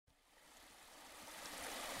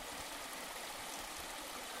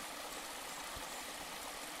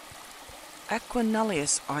Aqua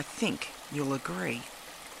Nullius, I think you'll agree,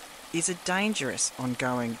 is a dangerous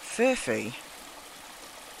ongoing furphy.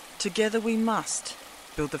 Together we must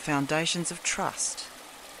build the foundations of trust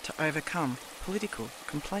to overcome political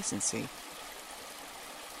complacency.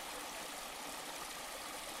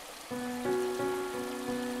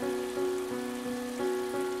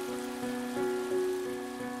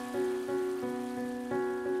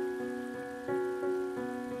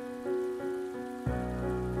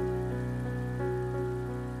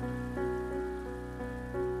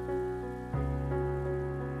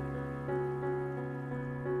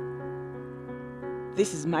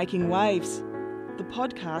 This is Making Waves, the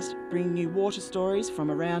podcast bringing you water stories from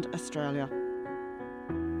around Australia.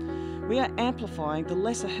 We are amplifying the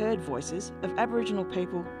lesser heard voices of Aboriginal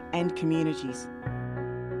people and communities.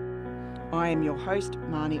 I am your host,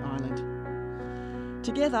 Marnie Island.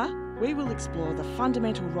 Together, we will explore the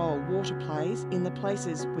fundamental role water plays in the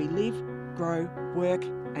places we live, grow, work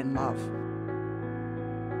and love.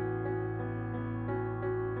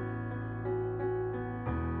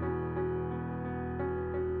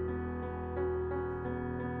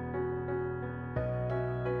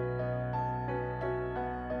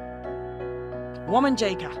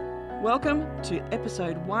 Wominjeka, welcome to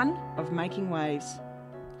episode 1 of Making Waves.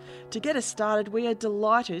 To get us started, we are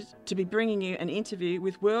delighted to be bringing you an interview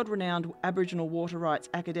with world-renowned Aboriginal water rights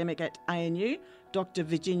academic at ANU, Dr.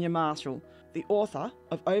 Virginia Marshall, the author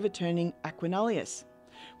of Overturning Aqua Nullius.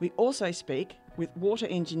 We also speak with water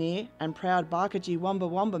engineer and proud Barkindji Wamba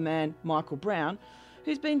Wamba man Michael Brown,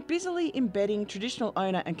 who's been busily embedding traditional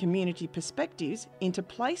owner and community perspectives into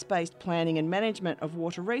place-based planning and management of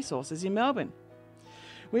water resources in Melbourne.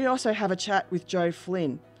 We also have a chat with Joe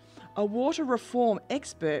Flynn, a water reform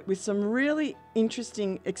expert with some really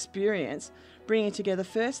interesting experience bringing together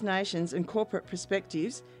First Nations and corporate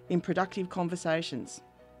perspectives in productive conversations.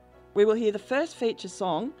 We will hear the first feature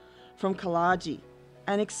song from Kalaji,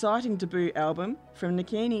 an exciting debut album from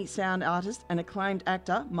Nikini sound artist and acclaimed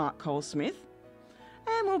actor Mark Cole-Smith,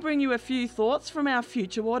 and we'll bring you a few thoughts from our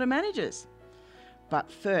future water managers. But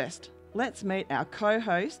first, let's meet our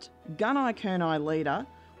co-host, Gunai Kurnai leader,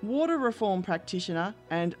 water reform practitioner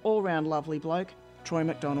and all-round lovely bloke, Troy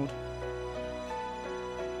McDonald.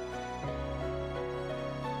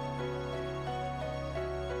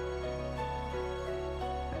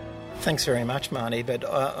 Thanks very much, Marnie, but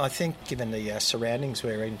I think given the surroundings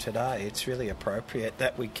we're in today, it's really appropriate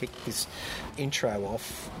that we kick this intro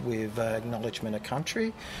off with acknowledgement of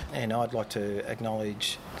country, and I'd like to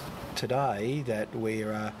acknowledge today that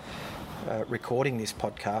we're recording this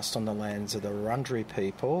podcast on the lands of the Wurundjeri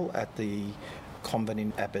people at the convent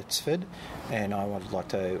in Abbotsford, and I would like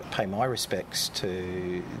to pay my respects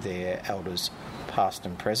to their elders past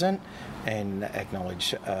and present and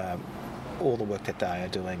acknowledge all the work that they are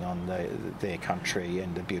doing on their country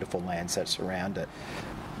and the beautiful lands that surround it.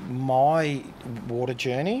 My water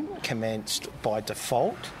journey commenced by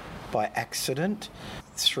default, by accident,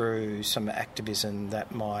 through some activism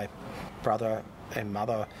that my brother and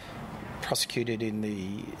mother prosecuted in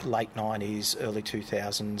the late 90s, early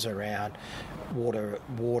 2000s around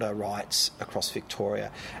water rights across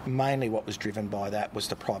Victoria. Mainly what was driven by that was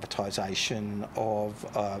the privatisation of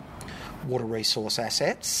water resource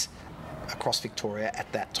assets across Victoria at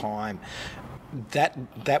that time.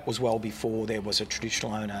 That was well before there was a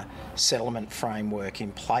traditional owner settlement framework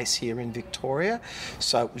in place here in Victoria,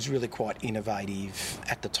 so it was really quite innovative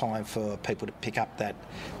at the time for people to pick up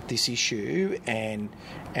this issue and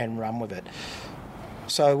run with it.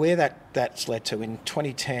 So where that's led to, in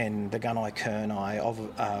 2010, the Gunai Kurnai,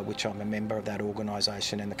 of which I'm a member of that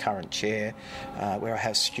organisation and the current chair, where I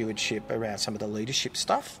have stewardship around some of the leadership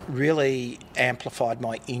stuff, really amplified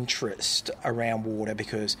my interest around water,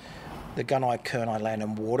 because the Gunai Kurnai Land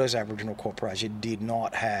and Waters Aboriginal Corporation did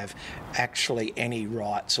not have actually any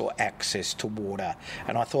rights or access to water,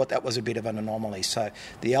 and I thought that was a bit of an anomaly. So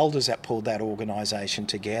the elders that pulled that organisation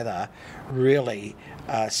together really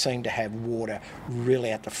seemed to have water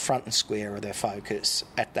really at the front and square of their focus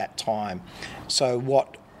at that time. So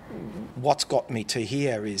what's got me to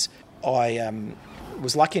here is I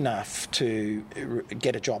was lucky enough to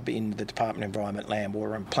get a job in the Department of Environment, Land,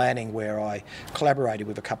 Water and Planning, where I collaborated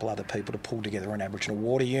with a couple other people to pull together an Aboriginal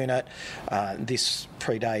water unit. This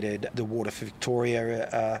predated the Water for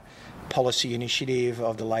Victoria policy initiative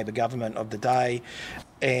of the Labor government of the day,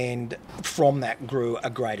 and from that grew a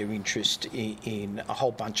greater interest in a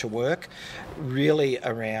whole bunch of work, really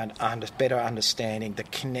around better understanding the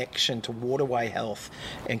connection to waterway health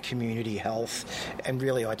and community health, and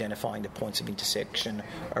really identifying the points of intersection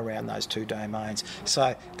around those two domains.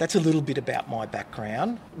 So that's a little bit about my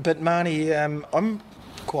background. But Marnie, I'm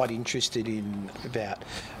quite interested in about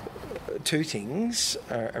two things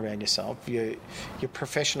around yourself: your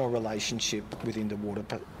professional relationship within the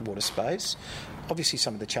water space, obviously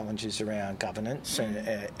some of the challenges around governance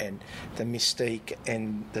and the mystique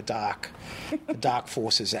and the dark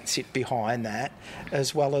forces that sit behind that,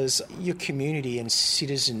 as well as your community and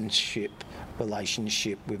citizenship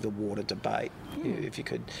relationship with the water debate. If you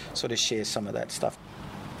could sort of share some of that stuff.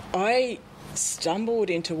 I stumbled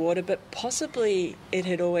into water, but possibly it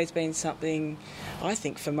had always been something, I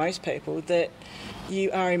think, for most people that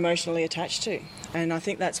you are emotionally attached to. And I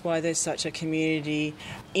think that's why there's such a community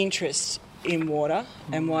interest in water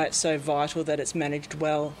and why it's so vital that it's managed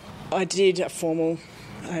well. I did a formal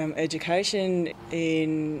education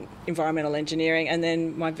in environmental engineering, and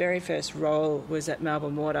then my very first role was at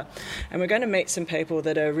Melbourne Water. And we're going to meet some people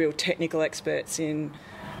that are real technical experts in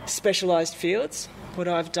specialised fields. What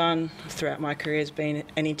I've done throughout my career has been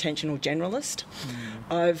an intentional generalist.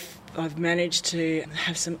 I've managed to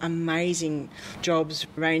have some amazing jobs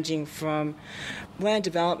ranging from land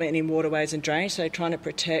development in waterways and drainage, so trying to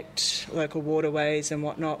protect local waterways and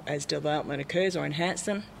whatnot as development occurs or enhance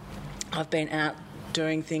them. I've been out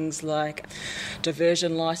doing things like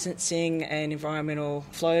diversion licensing and environmental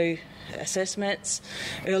flow assessments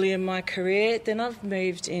early in my career. Then I've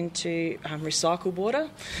moved into recycled water.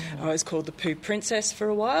 I was called the Poo Princess for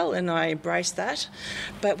a while, and I embraced that.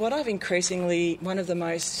 But what I've increasingly, one of the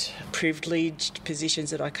most privileged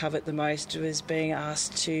positions that I covered the most was being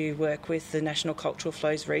asked to work with the National Cultural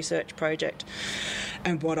Flows Research Project.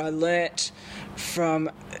 And what I learnt from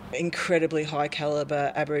incredibly high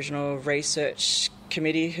calibre Aboriginal research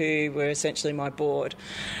committee, who were essentially my board,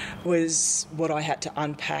 was what I had to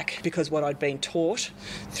unpack, because what I'd been taught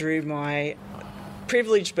through my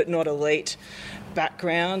privileged but not elite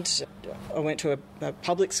background. I went to a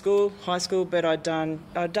public school, high school, but I'd done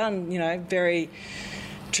very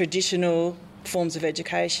traditional forms of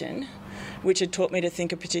education, which had taught me to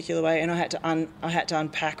think a particular way, and I had to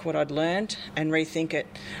unpack what I'd learned and rethink it.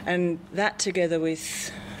 And that, together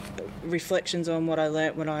with reflections on what I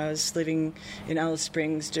learnt when I was living in Alice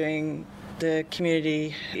Springs doing the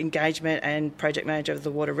community engagement and project manager of the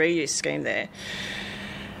water reuse scheme there,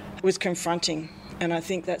 was confronting. And I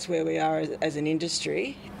think that's where we are as an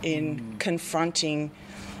industry, in confronting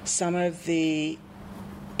some of the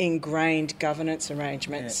ingrained governance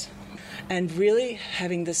arrangements and really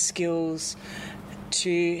having the skills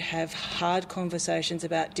to have hard conversations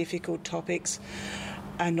about difficult topics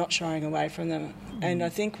and not shying away from them. And I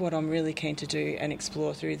think what I'm really keen to do and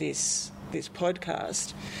explore through this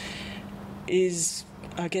podcast is,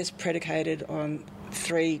 I guess, predicated on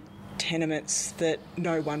three tenements that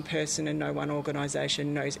no one person and no one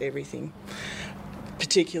organisation knows everything,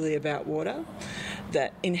 particularly about water.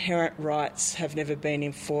 That inherent rights have never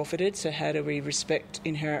been forfeited, so how do we respect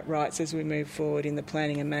inherent rights as we move forward in the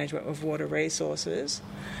planning and management of water resources?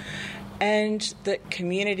 And that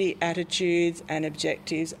community attitudes and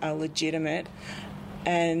objectives are legitimate,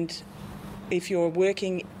 and if you're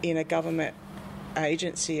working in a government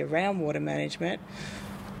agency around water management,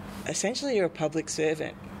 essentially you're a public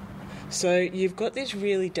servant. So you've got this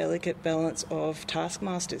really delicate balance of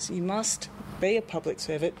taskmasters. You must be a public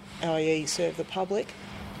servant, i.e. serve the public,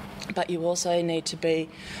 but you also need to be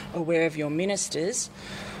aware of your ministers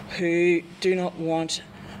who do not want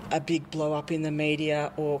a big blow up in the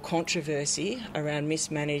media or controversy around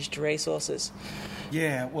mismanaged resources.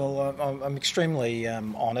 Yeah, well, I'm extremely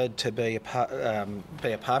honoured to be a part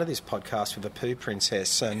of this podcast with the Poo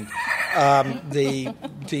Princess, and the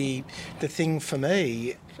thing for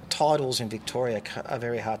me, titles in Victoria are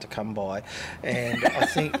very hard to come by, and I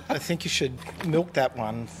think you should milk that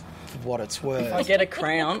one for what it's worth. If I get a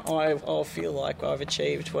crown, I'll feel like I've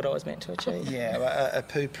achieved what I was meant to achieve. Yeah, a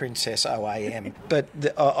Poo Princess OAM. But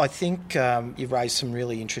I think you've raised some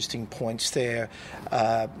really interesting points there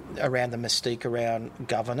around the mystique around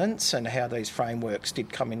governance and how these frameworks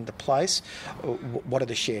did come into place. What are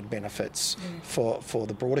the shared benefits for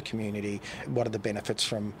the broader community? What are the benefits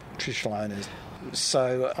from traditional owners?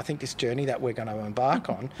 So I think this journey that we're going to embark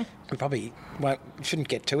on, we probably shouldn't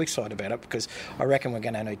get too excited about it, because I reckon we're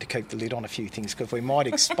going to need to keep the lid on a few things, because we might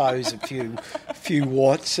expose a few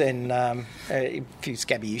warts and a few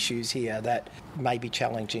scabby issues here that may be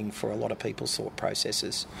challenging for a lot of people's thought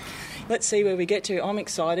processes. Let's see where we get to. I'm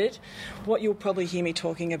excited. What you'll probably hear me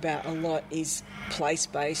talking about a lot is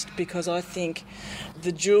place-based, because I think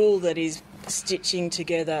the jewel that is stitching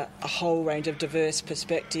together a whole range of diverse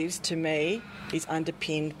perspectives, to me, is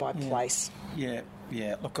underpinned by place. Yeah.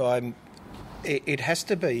 Look, it has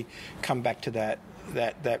to come back to that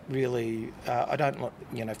that really, I don't,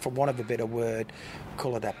 for want of a better word,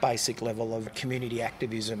 call it that basic level of community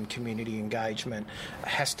activism, community engagement,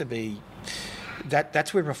 has to be.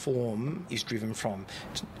 That's where reform is driven from.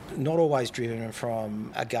 It's not always driven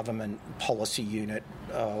from a government policy unit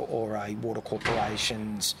or a water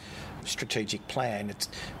corporation's strategic plan. It's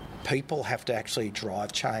people have to actually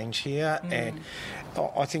drive change here, and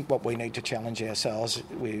I think what we need to challenge ourselves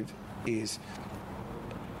with is,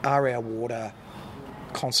 are our water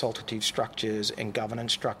consultative structures and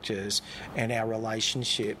governance structures and our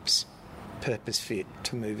relationships purpose fit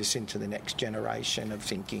to move us into the next generation of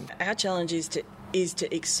thinking? Our challenge is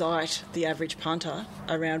to excite the average punter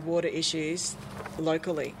around water issues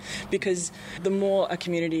locally, because the more a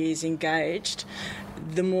community is engaged,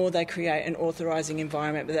 the more they create an authorising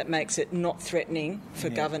environment that makes it not threatening for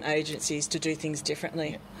government agencies to do things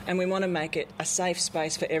differently. And we want to make it a safe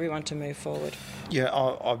space for everyone to move forward. Yeah,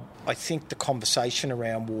 I think the conversation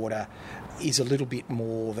around water is a little bit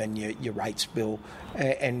more than your rates bill,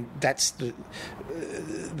 and that's the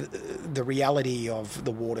reality of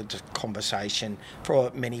the water conversation for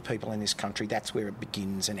many people in this country. That's where it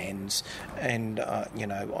begins and ends, and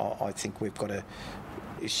I think we've got to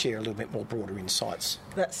share a little bit more broader insights.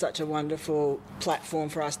 That's such a wonderful platform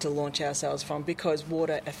for us to launch ourselves from, because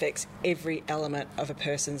water affects every element of a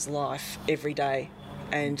person's life every day,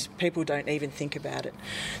 and people don't even think about it.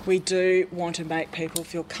 We do want to make people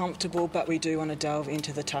feel comfortable, but we do want to delve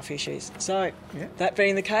into the tough issues. So, that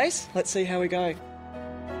being the case, let's see how we go.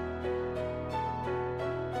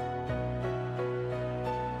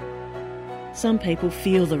 Some people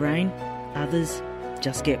feel the rain, others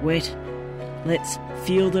just get wet. Let's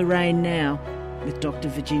feel the rain now with Dr.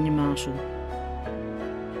 Virginia Marshall.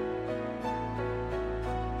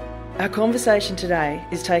 Our conversation today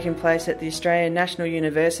is taking place at the Australian National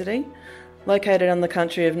University, located on the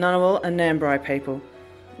country of Ngunnawal and Ngambri people.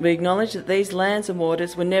 We acknowledge that these lands and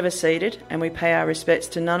waters were never ceded, and we pay our respects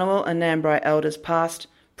to Ngunnawal and Ngambri elders past,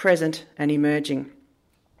 present and emerging.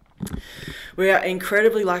 We are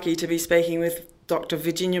incredibly lucky to be speaking with Dr.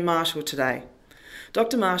 Virginia Marshall today.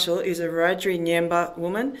 Dr. Marshall is a Wiradjuri Nyamba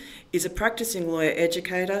woman, is a practising lawyer,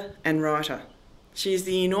 educator and writer. She is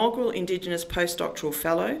the inaugural Indigenous Postdoctoral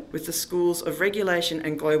Fellow with the Schools of Regulation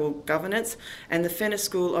and Global Governance and the Fenner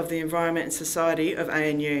School of the Environment and Society of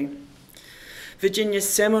ANU. Virginia's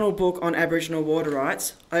seminal book on Aboriginal water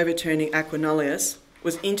rights, Overturning Aqua Nullius,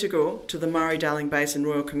 was integral to the Murray-Darling Basin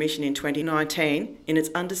Royal Commission in 2019 in its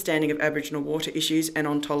understanding of Aboriginal water issues and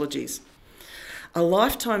ontologies. A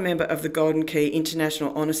lifetime member of the Golden Key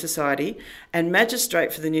International Honour Society and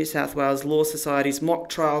magistrate for the New South Wales Law Society's mock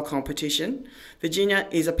trial competition, Virginia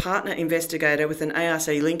is a partner investigator with an ARC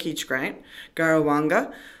linkage grant,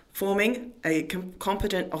 Garawanga, forming a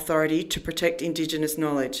competent authority to protect Indigenous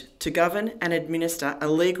knowledge, to govern and administer a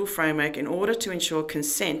legal framework in order to ensure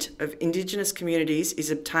consent of Indigenous communities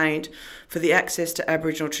is obtained for the access to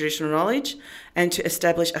Aboriginal traditional knowledge, and to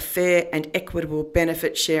establish a fair and equitable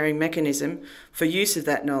benefit sharing mechanism for use of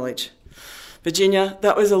that knowledge. Virginia,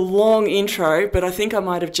 that was a long intro, but I think I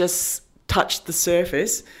might have just touched the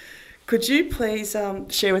surface. Could you please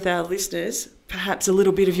share with our listeners perhaps a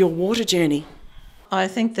little bit of your water journey? I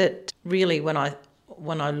think that really when I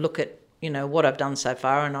look at what I've done so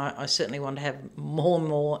far, and I certainly want to have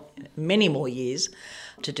many more years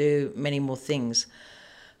to do many more things.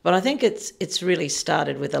 But I think it's really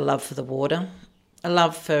started with a love for the water, a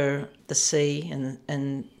love for the sea,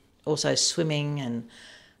 and also swimming and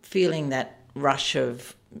feeling that rush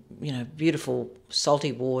of beautiful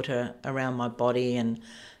salty water around my body, and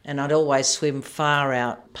I'd always swim far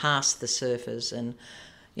out past the surface and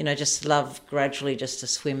just love gradually just to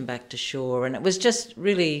swim back to shore. And it was just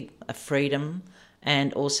really a freedom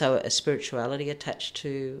and also a spirituality attached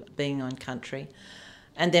to being on country.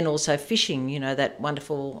 And then also fishing, that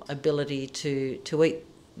wonderful ability to eat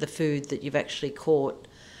the food that you've actually caught.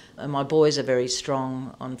 And my boys are very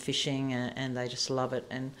strong on fishing and they just love it.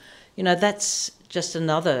 And, that's just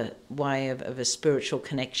another way of a spiritual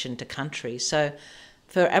connection to country. So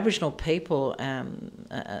for Aboriginal people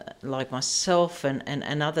like myself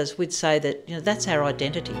and others, we'd say that that's our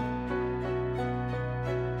identity.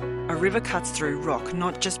 A river cuts through rock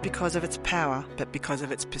not just because of its power, but because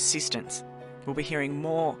of its persistence. We'll be hearing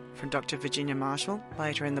more from Dr. Virginia Marshall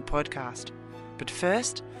later in the podcast. But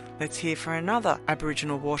first, let's hear from another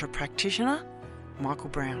Aboriginal water practitioner, Michael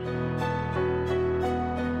Brown.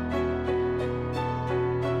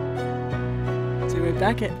 So we're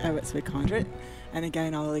back at Abbotsford Conduit. And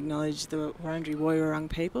again, I'll acknowledge the Wurundjeri Woiwurrung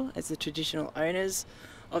people as the traditional owners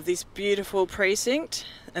of this beautiful precinct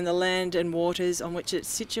and the land and waters on which it's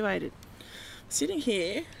situated. Sitting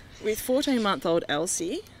here with 14-month-old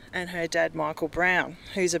Elsie and her dad Michael Brown,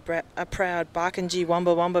 who's a proud Barkindji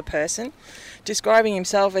Wamba Wamba person, describing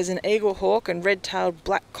himself as an eagle hawk and red-tailed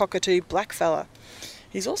black cockatoo blackfella.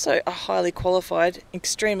 He's also a highly qualified,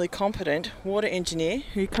 extremely competent water engineer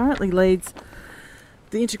who currently leads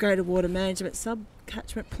the Integrated Water Management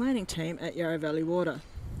Sub-Catchment Planning Team at Yarra Valley Water.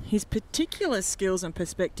 His particular skills and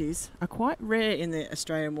perspectives are quite rare in the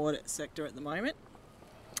Australian water sector at the moment.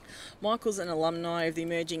 Michael's an alumni of the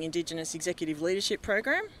Emerging Indigenous Executive Leadership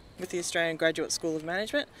Program with the Australian Graduate School of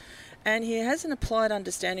Management, and he has an applied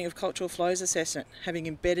understanding of cultural flows assessment, having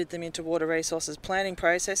embedded them into water resources planning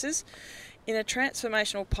processes in a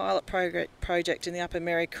transformational pilot project in the Upper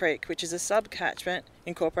Merri Creek, which is a sub-catchment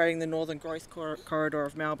incorporating the Northern Growth Corridor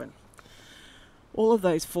of Melbourne. All of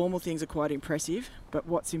those formal things are quite impressive, but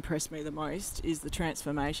what's impressed me the most is the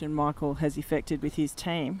transformation Michael has effected with his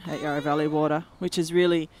team at Yarra Valley Water, which has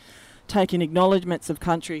really taken acknowledgements of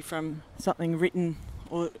country from something written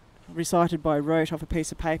or recited by rote off a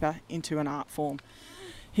piece of paper into an art form.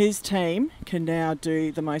 His team can now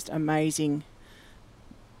do the most amazing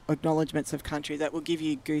acknowledgements of country that will give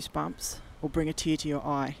you goosebumps or bring a tear to your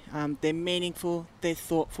eye. They're meaningful, they're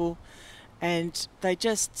thoughtful, and they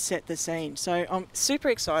just set the scene. So I'm super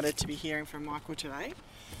excited to be hearing from Michael today.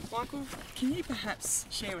 Michael, can you perhaps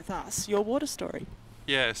share with us your water story?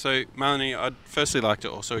 Yeah, so Melanie, I'd firstly like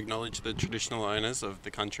to also acknowledge the traditional owners of the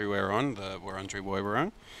country we're on, the Wurundjeri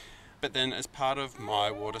Woiwurrung. But then as part of my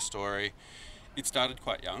water story, it started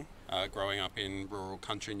quite young, growing up in rural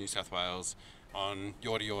country New South Wales on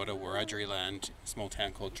Yorta Yorta Wiradjuri land, a small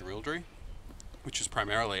town called Jerilderie, which is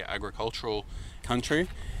primarily agricultural country,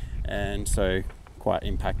 and so quite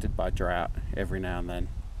impacted by drought every now and then.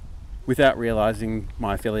 Without realising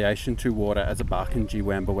my affiliation to water as a Barkindji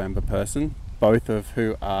Wamba Wamba person, both of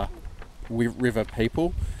who are river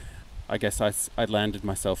people, I guess I landed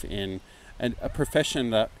myself in a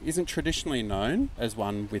profession that isn't traditionally known as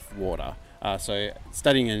one with water. So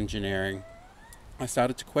studying engineering, I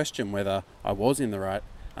started to question whether I was in the right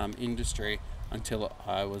industry until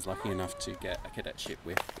I was lucky enough to get a cadetship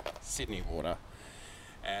with Sydney Water.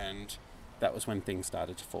 And that was when things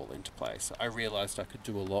started to fall into place. I realised I could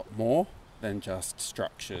do a lot more than just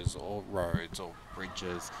structures or roads or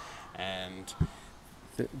bridges, and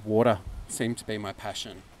the water seemed to be my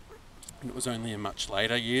passion. And it was only in much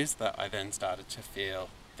later years that I then started to feel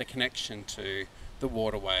the connection to the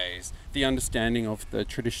waterways, the understanding of the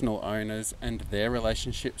traditional owners and their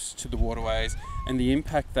relationships to the waterways, and the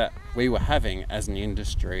impact that we were having as an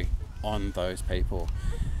industry on those people.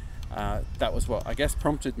 That was what I guess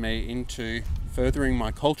prompted me into furthering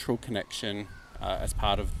my cultural connection as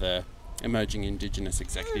part of the Emerging Indigenous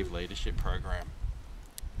Executive Leadership Program,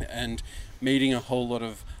 and meeting a whole lot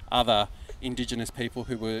of other Indigenous people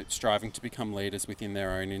who were striving to become leaders within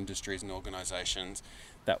their own industries and organisations.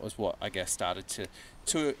 That was what I guess started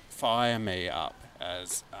to fire me up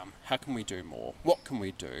as how can we do more? What can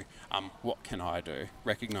we do? What can I do?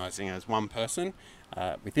 Recognising as one person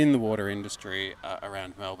within the water industry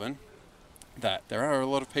around Melbourne that there are a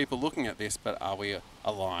lot of people looking at this, but are we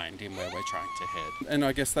aligned in where we're trying to head? And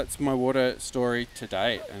I guess that's my water story to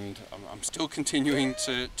date, and I'm still continuing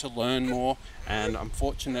to learn more, and I'm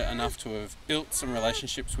fortunate enough to have built some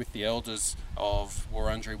relationships with the elders of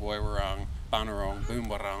Wurundjeri Woiwurrung, Bunurong,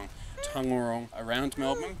 Boonwurrung, Taungurung around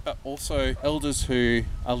Melbourne, but also elders who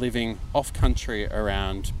are living off-country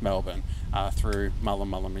around Melbourne through Mullum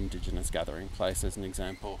Mullum Indigenous Gathering Place as an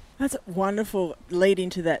example. That's a wonderful lead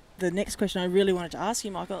into that. The next question I really wanted to ask you,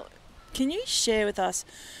 Michael, can you share with us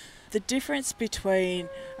the difference between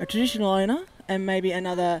a traditional owner and maybe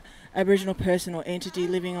another Aboriginal person or entity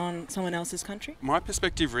living on someone else's country? My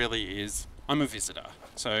perspective really is I'm a visitor.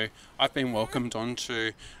 So I've been welcomed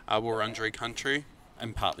onto Wurundjeri country,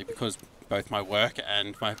 and partly because both my work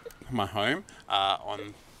and my home are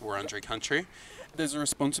on Wurundjeri country. There's a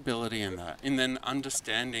responsibility in that, in then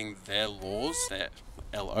understanding their laws, their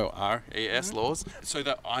LORES laws, so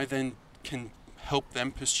that I then can help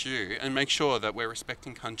them pursue and make sure that we're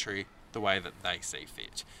respecting country the way that they see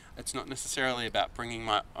fit. It's not necessarily about bringing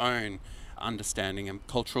my own understanding and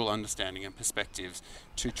cultural understanding and perspectives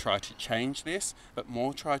to try to change this, but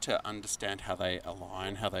more try to understand how they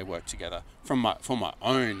align, how they work together from my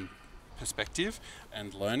own perspective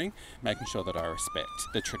and learning, making sure that I respect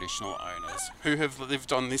the traditional owners who have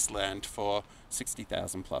lived on this land for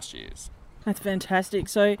 60,000 plus years. That's fantastic.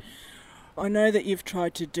 So I know that you've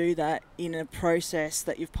tried to do that in a process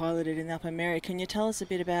that you've piloted in the Upper Merri. Can you tell us a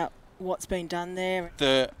bit about what's been done there?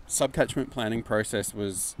 The subcatchment planning process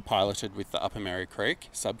was piloted with the Upper Merri Creek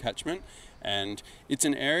subcatchment, and it's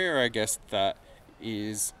an area, I guess, that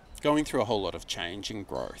is going through a whole lot of change and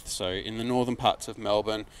growth. So in the northern parts of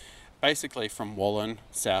Melbourne, basically from Wallen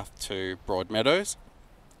south to Broadmeadows,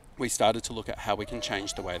 we started to look at how we can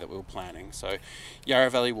change the way that we were planning. So Yarra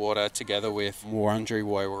Valley Water, together with Wurundjeri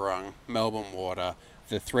Woiwurrung, Melbourne Water,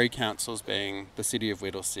 the three councils being the City of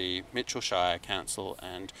Whittlesea, Mitchell Shire Council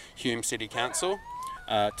and Hume City Council,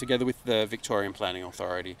 together with the Victorian Planning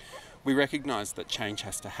Authority, we recognise that change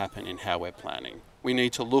has to happen in how we're planning. We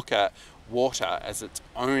need to look at water as its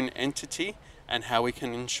own entity and how we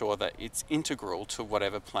can ensure that it's integral to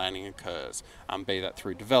whatever planning occurs, be that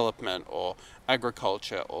through development or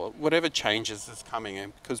agriculture or whatever changes is coming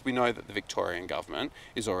in, because we know that the Victorian government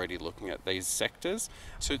is already looking at these sectors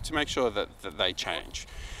to make sure that they change.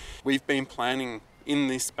 We've been planning in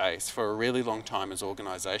this space for a really long time as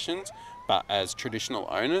organisations, but as traditional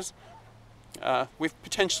owners, we've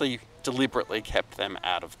potentially deliberately kept them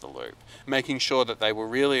out of the loop, making sure that they were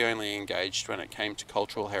really only engaged when it came to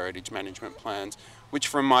cultural heritage management plans, which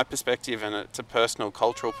from my perspective, and it's a personal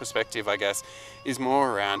cultural perspective, I guess, is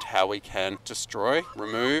more around how we can destroy,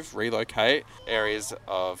 remove, relocate areas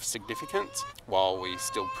of significance while we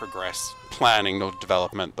still progress planning or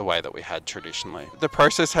development the way that we had traditionally. The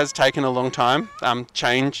process has taken a long time.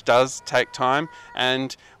 Change does take time,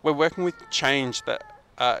 and we're working with change that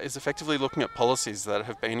is effectively looking at policies that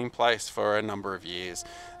have been in place for a number of years.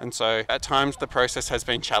 And so at times the process has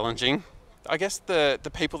been challenging. I guess the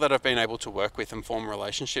people that I've been able to work with and form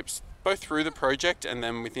relationships, both through the project and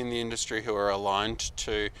then within the industry who are aligned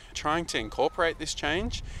to trying to incorporate this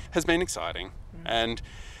change, has been exciting. And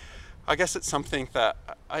I guess it's something that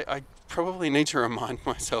I probably need to remind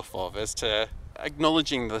myself of, as to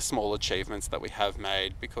acknowledging the small achievements that we have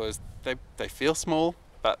made, because they feel small,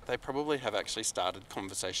 but they probably have actually started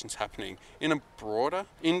conversations happening in a broader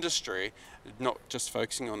industry, not just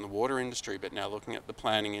focusing on the water industry, but now looking at the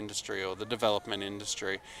planning industry or the development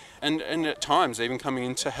industry, and at times even coming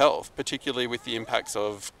into health, particularly with the impacts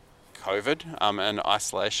of COVID and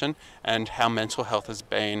isolation, and how mental health has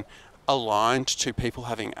been aligned to people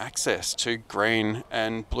having access to green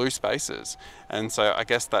and blue spaces. And so I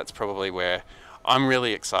guess that's probably where I'm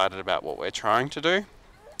really excited about what we're trying to do,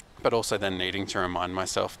 but also then needing to remind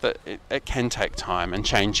myself that it can take time and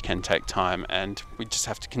change can take time, and we just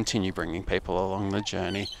have to continue bringing people along the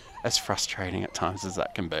journey, as frustrating at times as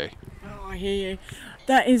that can be. Oh, I hear you.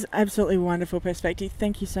 That is absolutely wonderful perspective.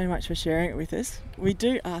 Thank you so much for sharing it with us. We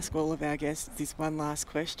do ask all of our guests this one last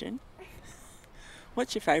question.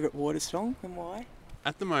 What's your favourite water song and why?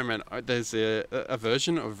 At the moment, there's a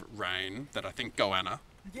version of Rain that I think Goanna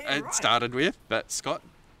started with, but Scott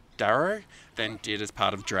Darrow then did as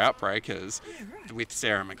part of Drought Breakers with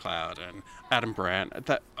Sarah McLeod and Adam Brandt,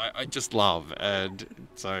 that I just love. And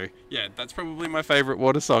so, yeah, that's probably my favourite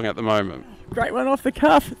water song at the moment. Great one off the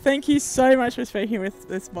cuff. Thank you so much for speaking with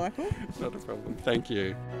us, Michael. Not a problem. Thank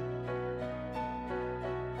you.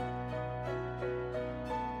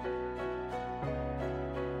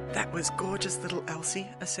 That was gorgeous little Elsie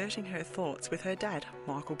asserting her thoughts with her dad,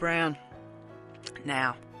 Michael Brown.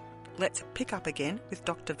 Now, let's pick up again with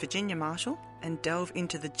Dr. Virginia Marshall and delve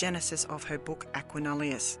into the genesis of her book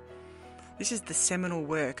Aquanullius. This is the seminal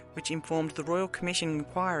work which informed the Royal Commission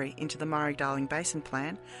inquiry into the Murray-Darling Basin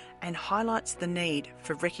Plan and highlights the need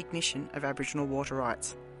for recognition of Aboriginal water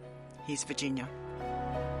rights. Here's Virginia.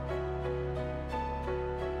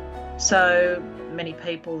 So many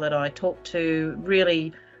people that I talked to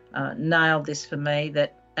really nailed this for me,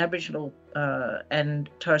 that Aboriginal and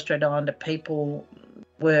Torres Strait Islander people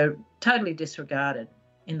were totally disregarded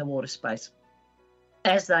in the water space,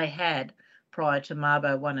 as they had prior to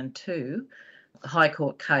Mabo 1 and 2, the High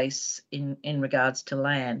Court case in regards to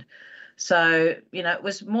land. So, it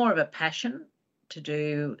was more of a passion to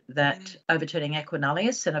do that, overturning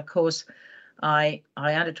Aquanullius. And of course, I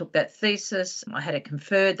undertook that thesis. I had it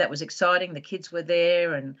conferred. That was exciting. The kids were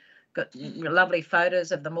there and got lovely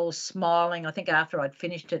photos of them all smiling. I think after I'd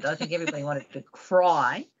finished it, I think everybody wanted to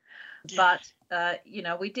cry. Yeah. But,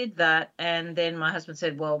 we did that. And then my husband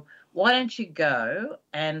said, well, why don't you go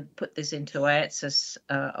and put this into AATSIS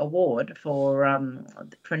award for an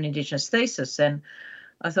Indigenous thesis? And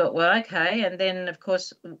I thought, well, okay. And then, of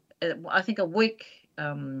course, I think a week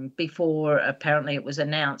before apparently it was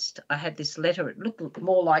announced, I had this letter. It looked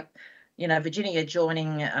more like, Virginia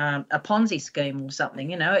joining a Ponzi scheme or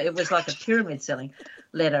something. It was like a pyramid selling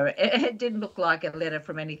letter. It didn't look like a letter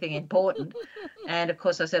from anything important. And, of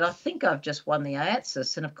course, I said, I think I've just won the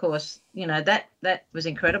AATSIS. And, of course, that was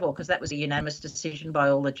incredible, because that was a unanimous decision by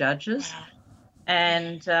all the judges. Wow.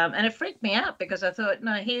 And it freaked me out, because I thought,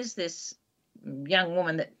 no, here's this young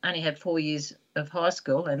woman that only had 4 years of high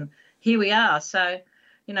school, and here we are. So,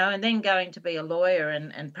 and then going to be a lawyer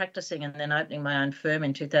and practicing and then opening my own firm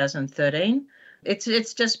in 2013.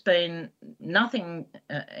 It's just been nothing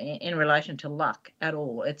in relation to luck at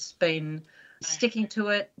all. It's been sticking to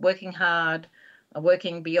it, working hard,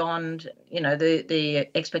 working beyond, the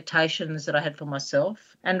expectations that I had for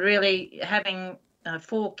myself, and really having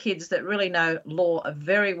 4 kids that really know law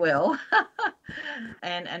very well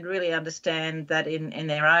and really understand that in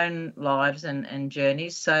their own lives and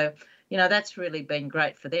journeys. So, that's really been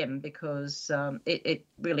great for them because it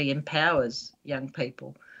really empowers young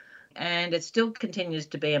people. And it still continues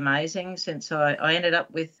to be amazing since I ended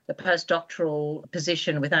up with the postdoctoral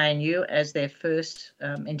position with ANU as their first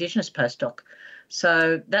Indigenous postdoc.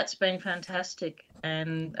 So that's been fantastic.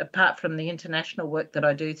 And apart from the international work that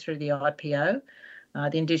I do through the IPO,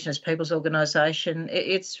 the Indigenous Peoples Organisation,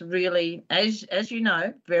 it's really, as you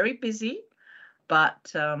know, very busy.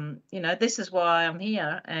 But, this is why I'm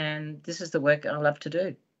here and this is the work I love to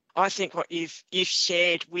do. I think what you've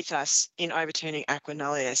shared with us in Overturning Aqua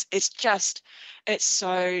Nullius, it's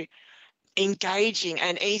so engaging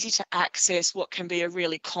and easy to access what can be a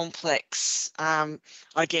really complex,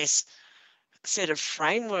 set of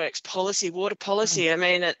frameworks, water policy. I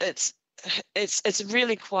mean, it's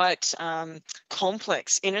really quite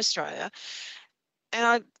complex in Australia. And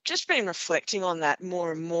I've just been reflecting on that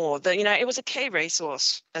more and more. That, it was a key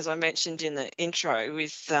resource, as I mentioned in the intro,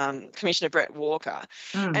 with Commissioner Brett Walker.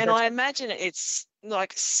 And I imagine it's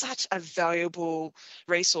like such a valuable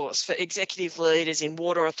resource for executive leaders in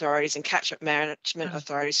water authorities and catchment management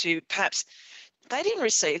authorities who perhaps they didn't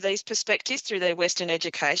receive these perspectives through their Western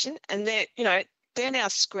education, and they're now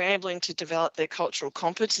scrambling to develop their cultural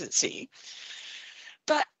competency.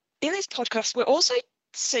 But in this podcast, we're also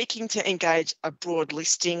seeking to engage a broad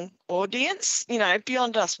listening audience,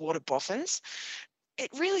 beyond us water boffins. It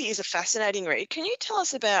really is a fascinating read. Can you tell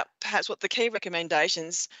us about perhaps what the key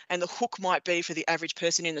recommendations and the hook might be for the average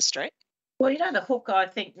person in the street? Well, the hook, I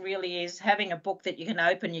think, really is having a book that you can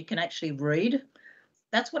open, you can actually read.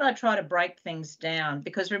 That's what I try to break things down,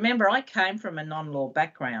 because remember, I came from a non-law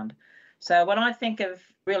background. So when I think of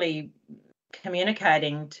really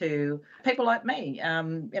communicating to people like me,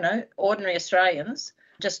 ordinary Australians,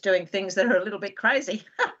 just doing things that are a little bit crazy.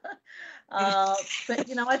 But,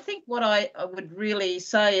 I think what I would really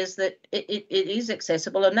say is that it is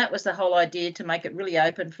accessible, and that was the whole idea, to make it really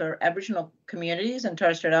open for Aboriginal communities and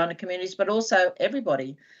Torres Strait Islander communities, but also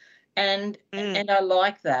everybody. And I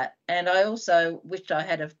like that. And I also wished I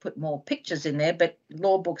had have put more pictures in there, but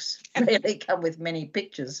law books really come with many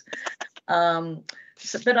pictures.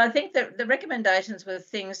 But I think that the recommendations were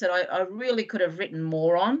things that I really could have written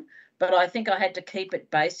more on, but I think I had to keep it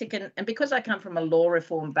basic. And because I come from a law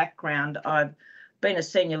reform background, I've been a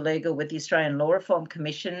senior legal with the Australian Law Reform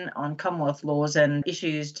Commission on Commonwealth laws and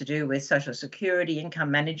issues to do with social security, income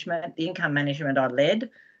management. The income management I led,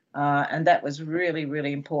 and that was really,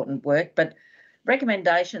 really important work. But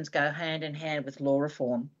recommendations go hand in hand with law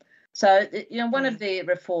reform. So, one of the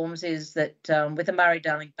reforms is that with the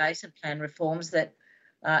Murray-Darling Basin Plan reforms, that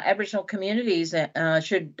Aboriginal communities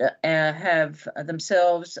should have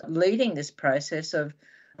themselves leading this process of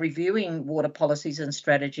reviewing water policies and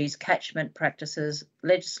strategies, catchment practices,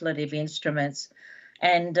 legislative instruments,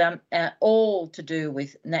 and all to do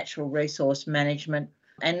with natural resource management,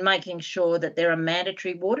 and making sure that there are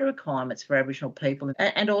mandatory water requirements for Aboriginal people,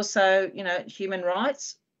 and also, human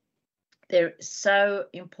rights. They're so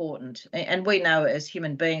important. And we know as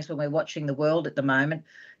human beings, when we're watching the world at the moment,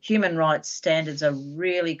 human rights standards are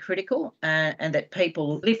really critical, and that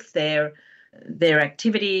people lift their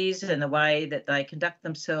activities and the way that they conduct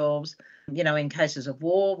themselves. In cases of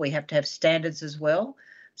war, we have to have standards as well.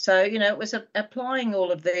 So, it was applying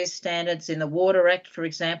all of these standards in the Water Act, for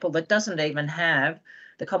example, that doesn't even have,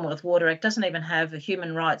 the Commonwealth Water Act doesn't even have a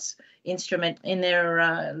human rights instrument in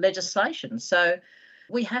their legislation. So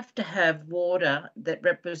we have to have water that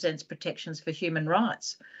represents protections for human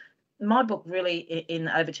rights. My book really, in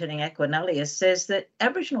Overturning Aqua Nullius, says that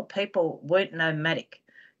Aboriginal people weren't nomadic.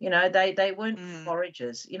 They weren't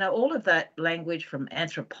foragers. All of that language from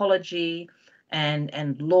anthropology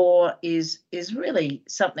and law is really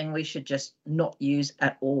something we should just not use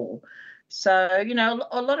at all. So,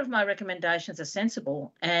 a lot of my recommendations are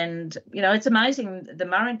sensible. And, it's amazing, the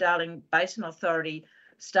Murray-Darling Basin Authority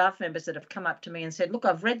staff members that have come up to me and said, look,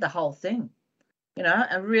 I've read the whole thing,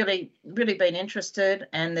 and really, really been interested.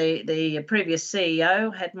 And the previous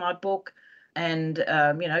CEO had my book and,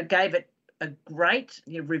 gave it a great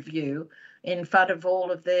review in front of all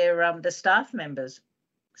of their the staff members.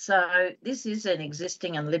 So this is an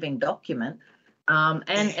existing and living document,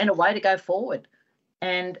 and a way to go forward.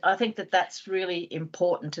 And I think that that's really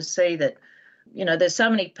important to see, that There's so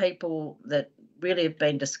many people that really have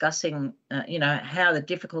been discussing, how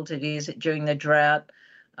difficult it is during the drought,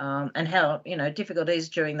 and how, difficult it is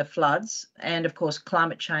during the floods. And of course,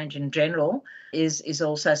 climate change in general is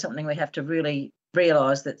also something we have to really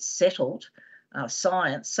realise that's settled.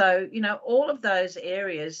 Science. So, all of those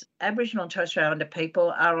areas, Aboriginal and Torres Strait Islander people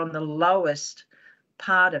are on the lowest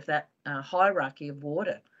part of that hierarchy of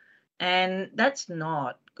water. And that's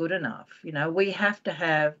not good enough. We have to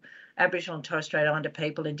have Aboriginal and Torres Strait Islander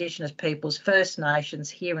people, Indigenous peoples, First Nations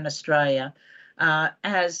here in Australia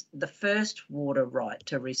as the first water right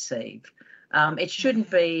to receive. It shouldn't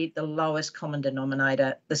be the lowest common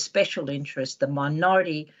denominator, the special interest, the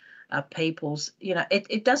minority peoples.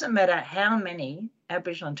 It doesn't matter how many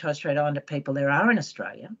Aboriginal and Torres Strait Islander people there are in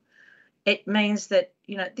Australia. It means that,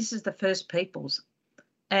 this is the first peoples,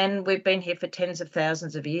 and we've been here for tens of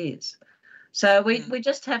thousands of years. So we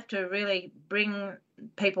just have to really bring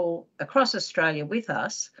people across Australia with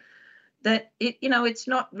us, that it's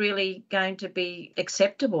not really going to be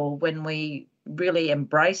acceptable when we really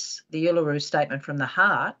embrace the Uluru Statement from the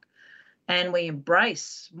Heart, and we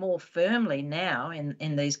embrace more firmly now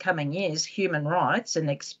in these coming years human rights, and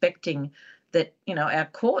expecting that, our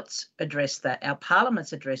courts address that, our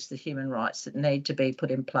parliaments address the human rights that need to be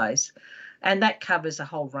put in place. And that covers a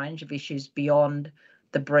whole range of issues beyond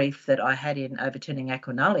the brief that I had in Overturning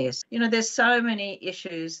Aquanullius. There's so many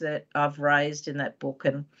issues that I've raised in that book,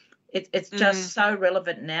 and it's just so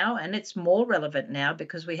relevant now, and it's more relevant now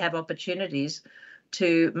because we have opportunities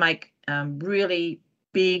to make really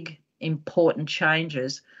big, important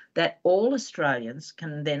changes that all Australians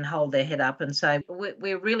can then hold their head up and say,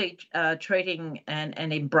 we're really treating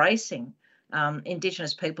and embracing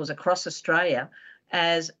Indigenous peoples across Australia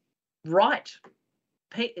as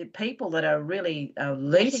people that are really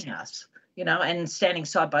leading us, and standing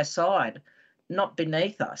side by side, not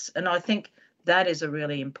beneath us. And I think that is a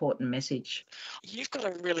really important message. You've got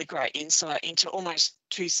a really great insight into almost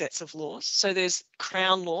two sets of laws. So there's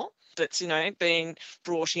Crown law that's, been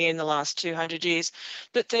brought in the last 200 years,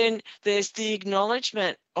 but then there's the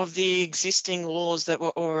acknowledgement of the existing laws that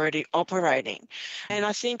were already operating. And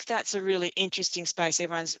I think that's a really interesting space.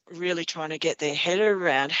 Everyone's really trying to get their head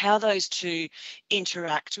around how those two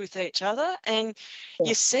interact with each other. And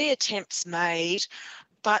you see attempts made,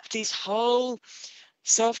 but this whole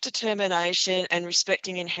self-determination and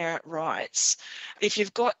respecting inherent rights, if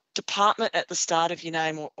you've got department at the start of your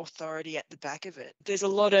name or authority at the back of it, there's a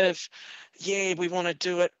lot of, we want to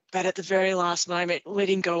do it, but at the very last moment,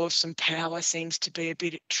 letting go of some power seems to be a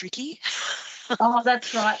bit tricky. Oh,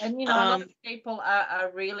 that's right. And, a lot of people are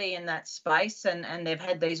really in that space, and they've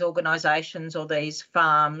had these organisations or these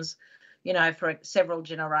farms, for several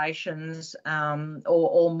generations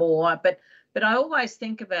or more. But I always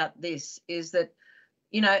think about this is that,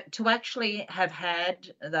 to actually have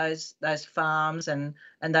had those farms and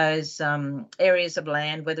those areas of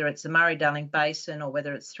land, whether it's the Murray-Darling Basin or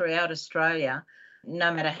whether it's throughout Australia,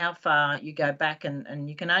 no matter how far you go back, and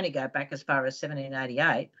you can only go back as far as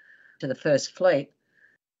 1788 to the First Fleet,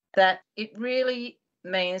 that it really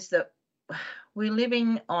means that we're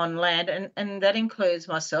living on land, and that includes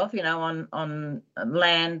myself, on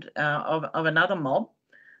land of another mob,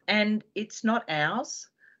 and it's not ours.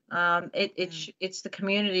 It's the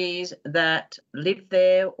communities that lived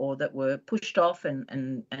there or that were pushed off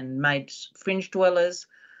and made fringe dwellers,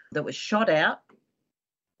 that were shot out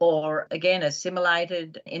or, again,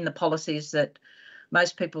 assimilated in the policies that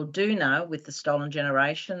most people do know with the stolen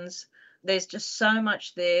generations. There's just so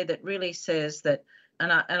much there that really says that,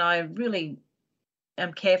 and I really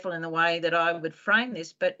am careful in the way that I would frame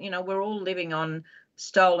this, but, we're all living on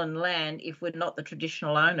stolen land if we're not the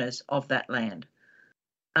traditional owners of that land.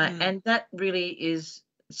 And that really is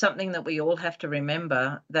something that we all have to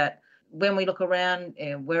remember, that when we look around,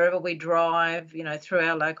 wherever we drive, through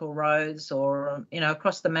our local roads or,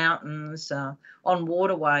 across the mountains, on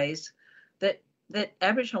waterways, that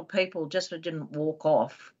Aboriginal people just didn't walk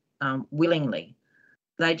off willingly.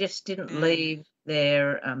 They just didn't leave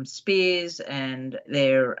their spears and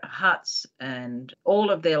their huts and all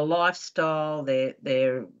of their lifestyle,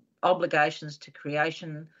 their obligations to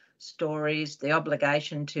creation stories, the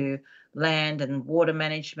obligation to land and water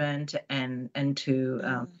management and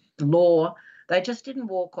to law. They just didn't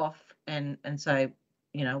walk off and say,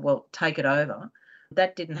 well, take it over.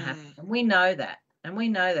 That didn't happen. And we know that. And we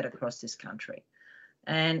know that across this country.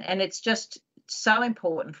 And it's just so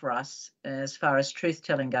important for us as far as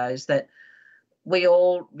truth-telling goes that we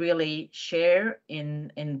all really share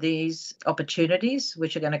in these opportunities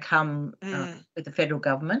which are going to come with the federal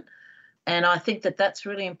government. And I think that that's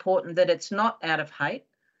really important, that it's not out of hate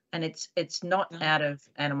and it's not out of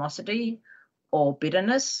animosity or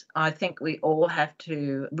bitterness. I think we all have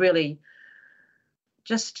to really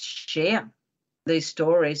just share these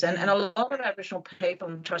stories. And a lot of Aboriginal people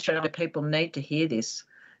and Torres Strait Islander people need to hear this.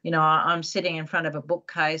 I'm sitting in front of a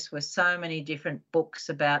bookcase with so many different books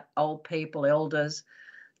about old people, elders,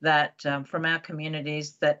 that from our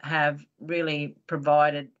communities that have really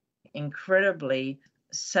provided incredibly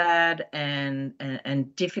sad and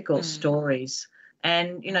difficult stories.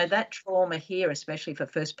 And, that trauma here, especially for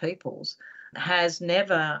First Peoples, has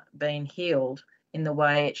never been healed in the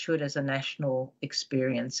way it should as a national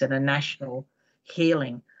experience and a national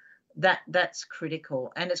healing. That's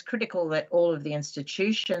critical. And it's critical that all of the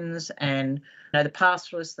institutions and the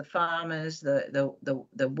pastoralists, the farmers, the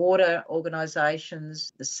water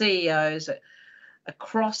organisations, the CEOs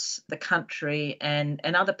across the country and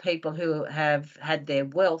other people who have had their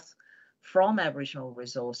wealth from Aboriginal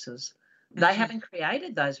resources, they haven't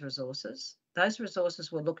created those resources. Those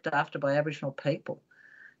resources were looked after by Aboriginal people.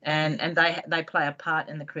 And they play a part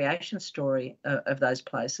in the creation story of those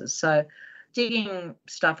places. So digging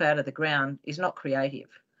stuff out of the ground is not creative.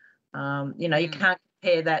 You can't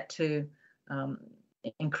compare that to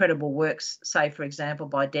incredible works, say, for example,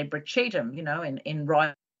 by Deborah Cheetham, in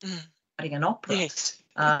writing an opera. Yes.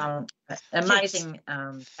 Amazing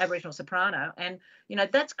Aboriginal soprano. And,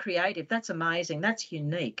 that's creative. That's amazing. That's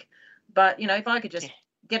unique. But, if I could just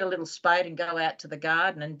get a little spade and go out to the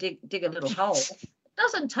garden and dig a little hole, it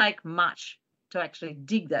doesn't take much to actually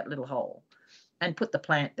dig that little hole and put the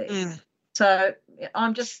plant there. So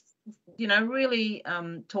I'm just, really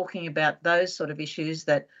talking about those sort of issues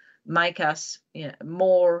that make us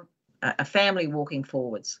more a family walking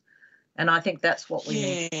forwards. And I think that's what we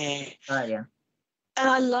need in Australia. And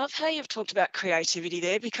I love how you've talked about creativity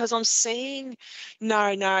there, because I'm seeing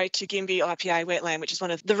Narre to Gympie IPA wetland, which is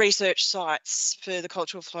one of the research sites for the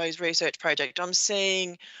Cultural Flows Research Project. I'm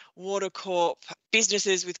seeing Water Corp,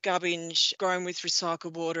 businesses with gubbins grown with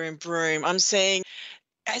recycled water in Broome. I'm seeing,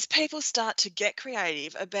 as people start to get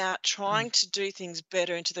creative about trying to do things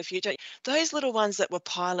better into the future, those little ones that were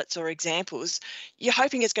pilots or examples, you're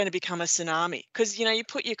hoping it's going to become a tsunami, because, you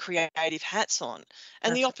put your creative hats on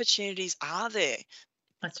and the opportunities are there.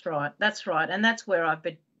 That's right. That's right. And that's where I've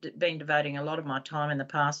been devoting a lot of my time in the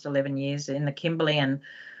past 11 years in the Kimberley, and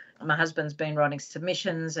my husband's been writing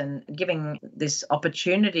submissions and giving this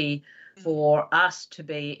opportunity for us to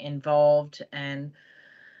be involved and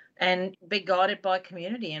be guided by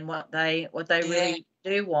community and what they really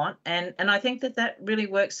do want. And I think that really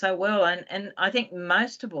works so well. And I think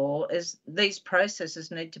most of all is these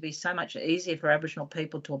processes need to be so much easier for Aboriginal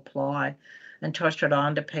people to apply and Torres Strait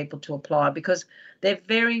Islander people to apply, because they're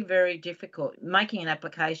very, very difficult. Making an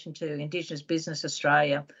application to Indigenous Business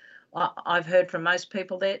Australia, I've heard from most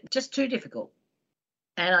people, they're just too difficult.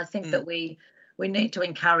 And I think that we need to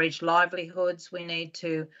encourage livelihoods. We need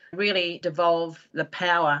to really devolve the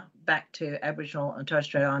power back to Aboriginal and Torres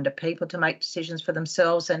Strait Islander people to make decisions for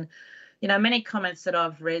themselves. And, many comments that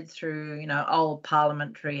I've read through, old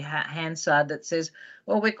parliamentary Hansard that says,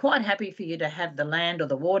 well, we're quite happy for you to have the land or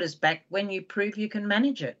the waters back when you prove you can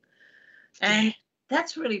manage it. And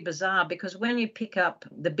that's really bizarre, because when you pick up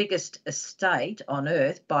The Biggest Estate on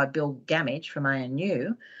Earth by Bill Gammage from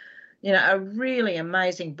ANU, a really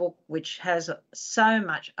amazing book which has so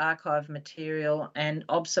much archive material and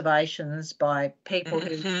observations by people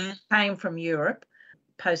who came from Europe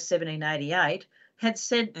post-1788, had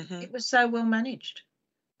said it was so well managed.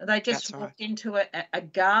 They just walked into a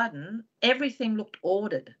garden, everything looked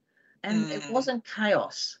ordered, and it wasn't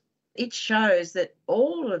chaos. It shows that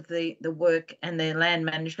all of the work and the land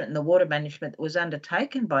management and the water management that was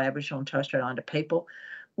undertaken by Aboriginal and Torres Strait Islander people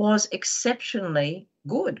was exceptionally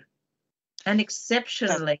good. An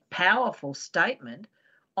exceptionally powerful statement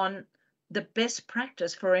on the best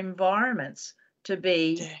practice for environments to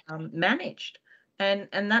be managed.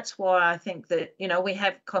 And that's why I think that, we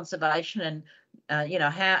have conservation and,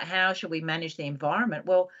 how should we manage the environment?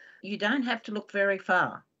 Well, you don't have to look very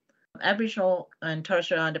far. Aboriginal and Torres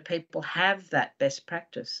Strait Islander people have that best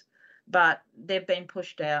practice, but they've been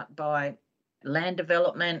pushed out by land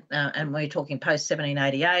development, and we're talking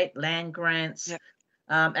post-1788, land grants. Yep.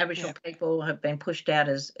 Aboriginal people have been pushed out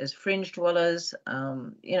as fringe dwellers.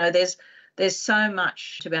 There's so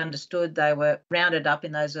much to be understood. They were rounded up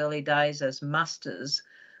in those early days as musters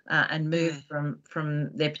and moved from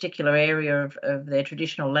their particular area of their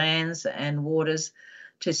traditional lands and waters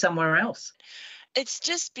to somewhere else. It's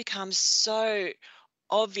just become so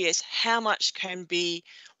obvious how much can be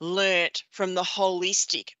learnt from the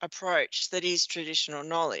holistic approach that is traditional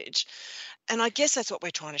knowledge. And I guess that's what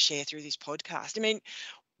we're trying to share through this podcast. I mean,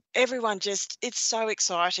 everyone it's so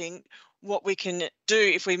exciting. what we can do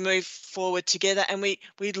if we move forward together and we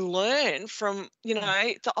learn from,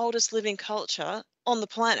 the oldest living culture on the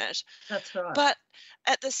planet. That's right. But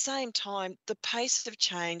at the same time, the pace of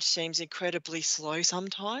change seems incredibly slow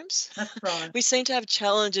sometimes. That's right. We seem to have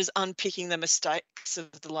challenges unpicking the mistakes of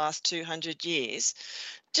the last 200 years.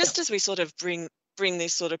 Just as we sort of bring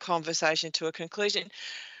this sort of conversation to a conclusion,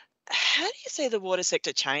 how do you see the water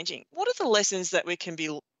sector changing? What are the lessons that we can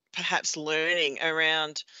be perhaps learning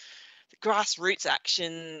around grassroots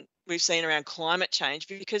action we've seen around climate change?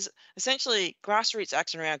 Because essentially grassroots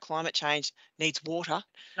action around climate change needs water.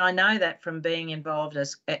 I know that from being involved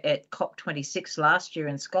at COP26 last year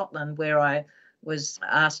in Scotland, where I was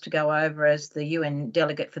asked to go over as the UN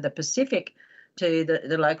delegate for the Pacific to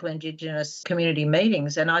the local Indigenous community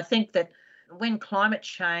meetings. And I think that when climate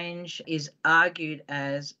change is argued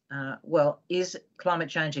as, is climate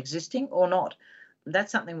change existing or not?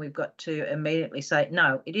 That's something we've got to immediately say,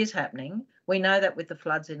 no, it is happening. We know that with the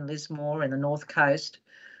floods in Lismore and the North Coast.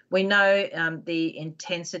 We know the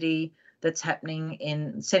intensity that's happening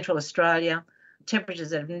in Central Australia,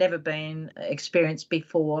 temperatures that have never been experienced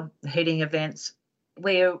before, heating events.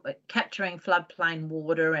 We're capturing floodplain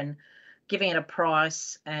water and giving it a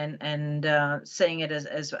price and seeing it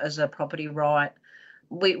as a property right.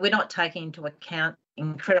 We're not taking into account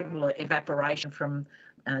incredible evaporation from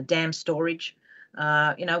dam storage.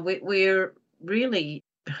 We're really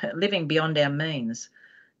living beyond our means.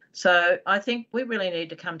 So I think we really need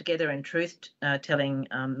to come together in truth-telling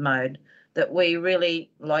mode, that we really,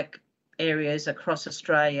 like areas across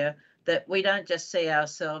Australia, that we don't just see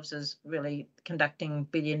ourselves as really conducting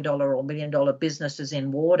billion-dollar or million-dollar businesses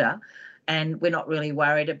in water, and we're not really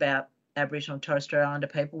worried about Aboriginal and Torres Strait Islander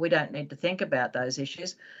people. We don't need to think about those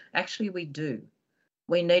issues. Actually, we do.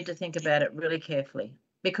 We need to think about it really carefully,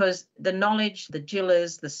 because the knowledge, the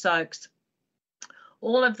Gillas, the Soaks,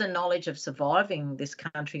 all of the knowledge of surviving this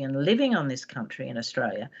country and living on this country in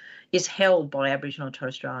Australia is held by Aboriginal and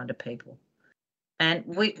Torres Strait Islander people. And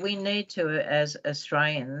we need to, as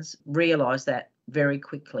Australians, realise that very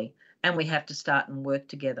quickly, and we have to start and work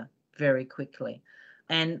together very quickly.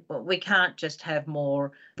 And we can't just have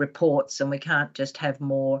more reports, and we can't just have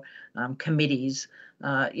more committees.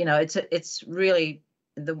 It's really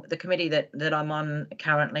the committee that I'm on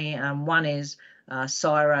currently. One is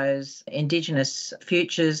CSIRO's Indigenous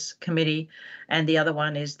Futures Committee, and the other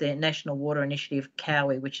one is the National Water Initiative,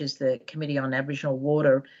 COWI, which is the Committee on Aboriginal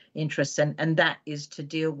Water Interests, and that is to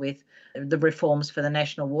deal with the reforms for the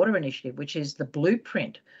National Water Initiative, which is the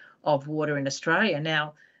blueprint of water in Australia.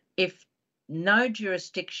 Now, if no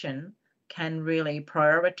jurisdiction can really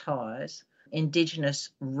prioritise Indigenous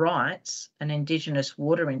rights and Indigenous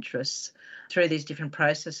water interests through these different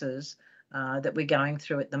processes that we're going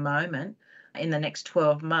through at the moment in the next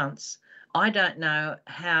 12 months, I don't know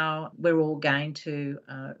how we're all going to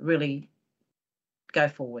really go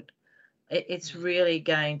forward. It's really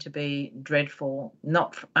going to be dreadful,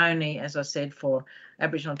 not only, as I said, for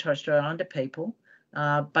Aboriginal and Torres Strait Islander people,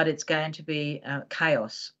 but it's going to be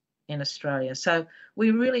chaos in Australia. So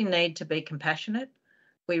we really need to be compassionate.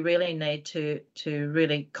 We really need to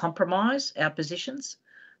really compromise our positions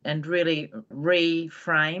and really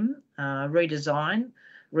reframe, redesign,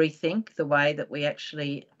 rethink the way that we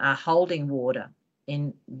actually are holding water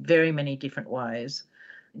in very many different ways.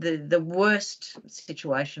 The worst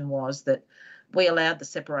situation was that we allowed the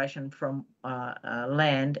separation from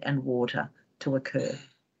land and water to occur.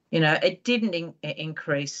 It didn't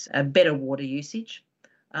increase a better water usage.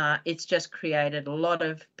 It's just created a lot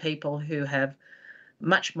of people who have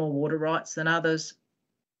much more water rights than others,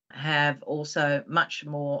 have also much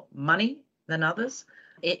more money than others.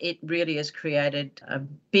 It really has created a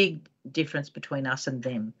big difference between us and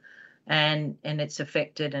them. And it's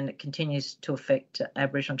affected, and it continues to affect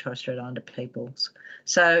Aboriginal and Torres Strait Islander peoples.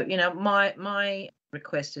 So, my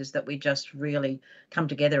request is that we just really come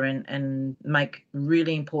together and make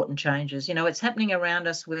really important changes. It's happening around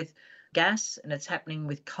us with gas, and it's happening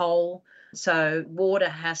with coal. So water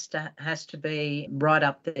has to be right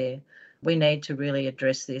up there. We need to really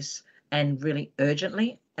address this, and really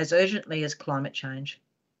urgently as climate change.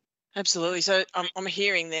 Absolutely. So I'm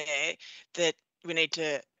hearing there that we need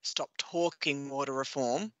to stop talking water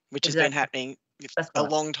reform, which has been happening for a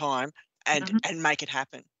long time, and make it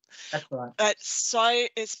happen. That's right.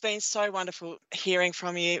 It's been so wonderful hearing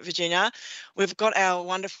from you, Virginia. We've got our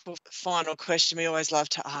wonderful final question we always love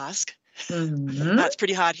to ask. That's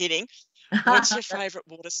pretty hard hitting. What's your favourite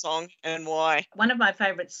water song and why? One of my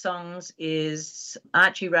favourite songs is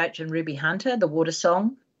Archie Roach and Ruby Hunter, The Water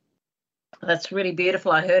Song. That's really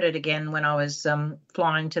beautiful. I heard it again when I was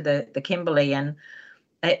flying to the Kimberley, and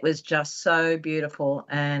It was just so beautiful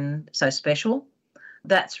and so special.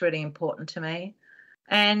 That's really important to me.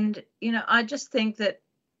 And, you know, I just think that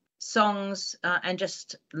songs and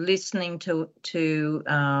just listening to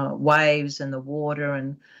waves and the water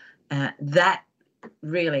and that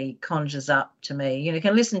really conjures up to me. You know, you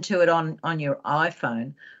can listen to it on your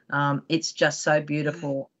iPhone. It's just so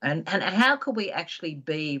beautiful. And how could we actually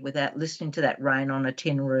be without listening to that rain on a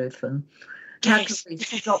tin roof? And how could we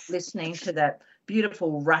stop listening to that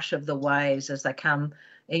beautiful rush of the waves as they come,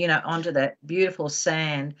 you know, onto that beautiful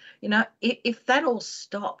sand? You know, if that all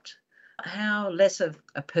stopped, how less of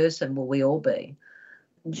a person will we all be?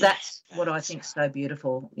 That's what I think is so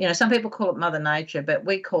beautiful. You know, some people call it Mother Nature, but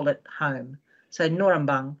we call it home. So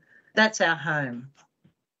Norumbung, that's our home.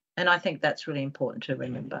 And I think that's really important to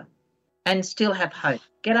remember. And still have hope.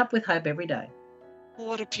 Get up with hope every day.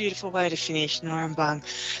 What a beautiful way to finish, Norumbung.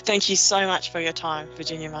 Thank you so much for your time,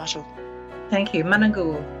 Virginia Marshall. Thank you.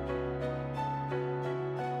 Manangu.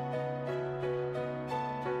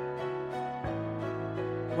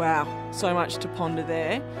 Wow, so much to ponder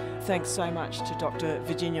there. Thanks so much to Dr.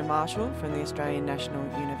 Virginia Marshall from the Australian National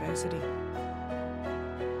University.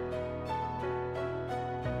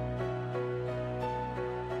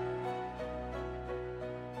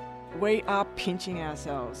 We are pinching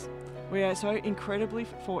ourselves. We are so incredibly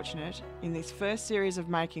fortunate in this first series of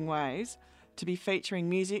Making Waves to be featuring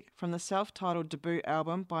music from the self-titled debut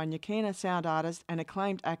album by Nyakina sound artist and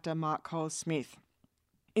acclaimed actor Mark Coles-Smith.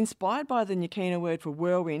 Inspired by the Nyakina word for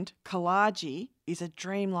whirlwind, Kolaji is a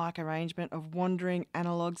dreamlike arrangement of wandering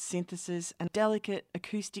analogue synthesis and delicate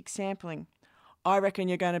acoustic sampling. I reckon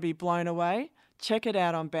you're going to be blown away. Check it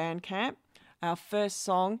out on Bandcamp. Our first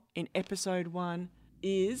song in episode 1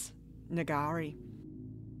 is Nagari.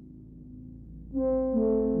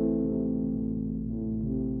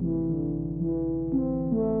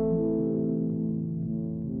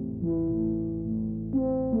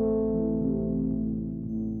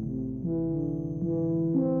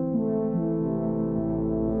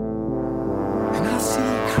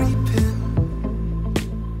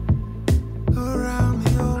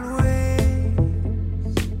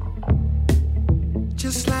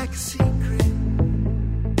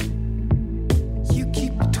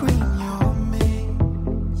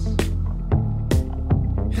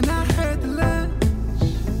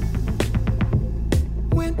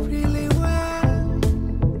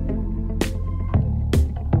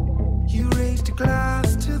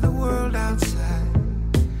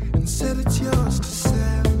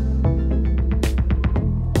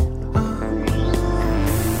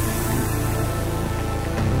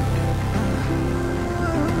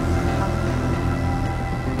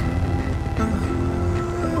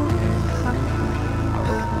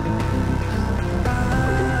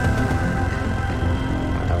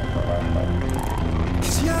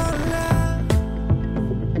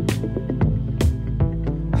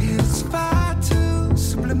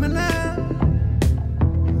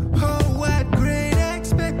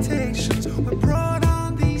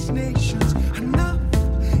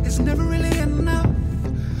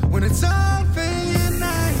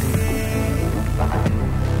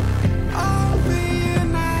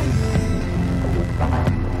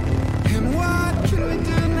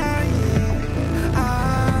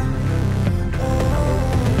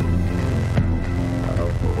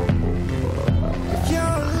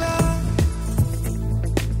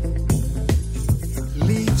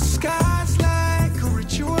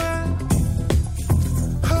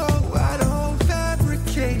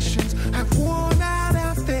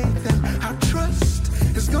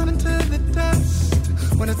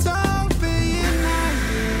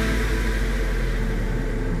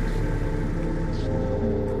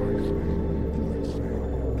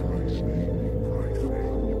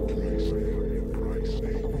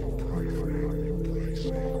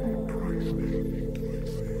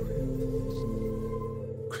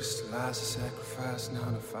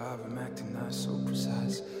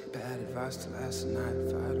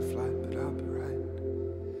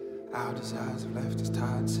 Desires have left us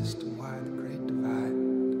tied system-wide, the great divide.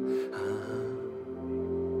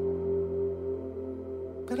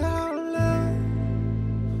 But our love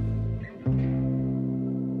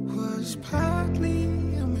was partly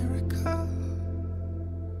America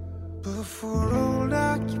before old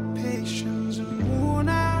occupations and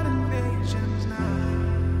worn-out invasions now.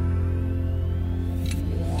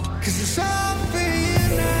 'Cause it's all for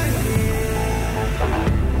you now.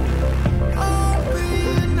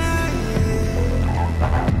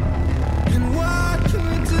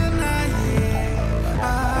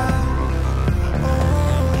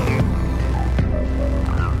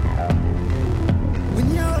 When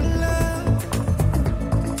your love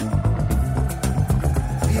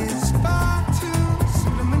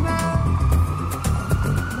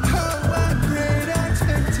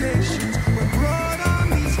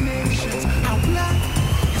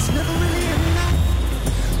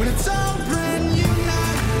when it's all brand new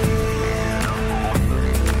now.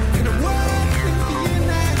 And I'm working for you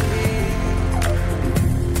now.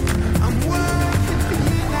 I'm working for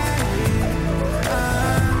you now.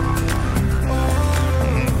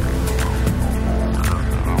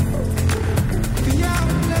 For your love. For your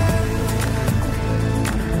love.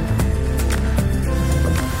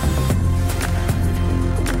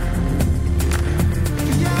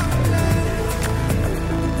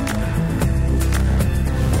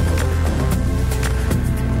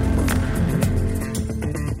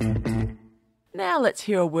 Now let's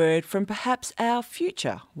hear a word from perhaps our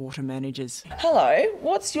future water managers. Hello,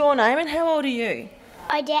 what's your name and how old are you?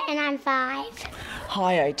 Odette and I'm 5.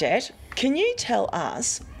 Hi Odette. Can you tell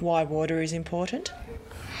us why water is important?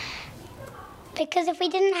 Because if we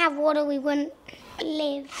didn't have water, we wouldn't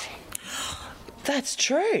live. That's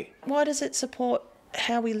true. Why does it support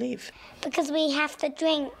how we live? Because we have to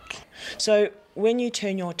drink. So when you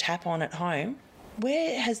turn your tap on at home,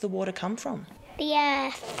 where has the water come from? The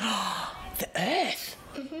earth. The earth?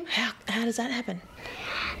 How does that happen?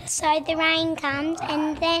 So the rain comes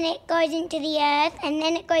and then it goes into the earth and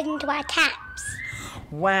then it goes into our taps.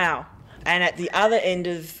 Wow. And at the other end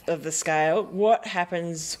of the scale, what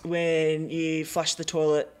happens when you flush the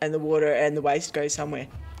toilet and the water and the waste goes somewhere?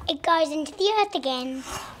 It goes into the earth again.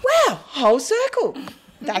 Wow, whole circle.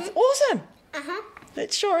 That's awesome. Uh-huh.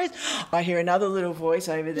 That sure is. I hear another little voice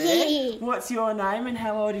over there. What's your name and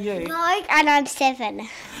how old are you? Vogue and I'm 7.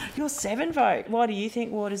 You're 7, Vogue. Why do you think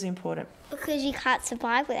water's important? Because you can't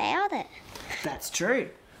survive without it. That's true.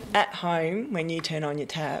 At home, when you turn on your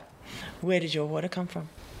tap, where does your water come from?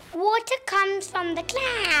 Water comes from the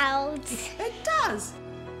clouds. It does.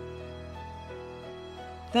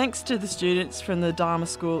 Thanks to the students from the Dharma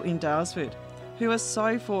School in Daylesford, who are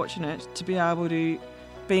so fortunate to be able to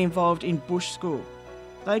be involved in Bush School.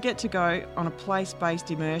 They get to go on a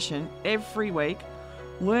place-based immersion every week,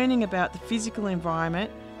 learning about the physical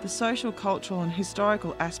environment, the social, cultural and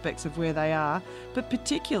historical aspects of where they are, but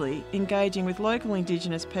particularly engaging with local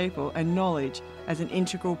Indigenous people and knowledge as an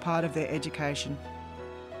integral part of their education.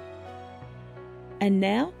 And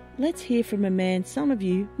now, let's hear from a man some of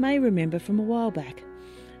you may remember from a while back.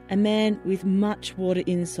 A man with much water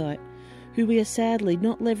insight, who we are sadly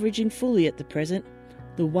not leveraging fully at the present,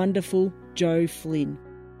 the wonderful Joe Flynn.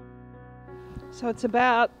 So it's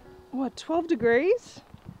about, 12 degrees?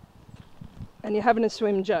 And you're having a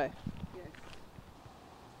swim, Joe?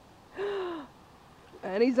 Yes.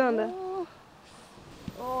 And he's under.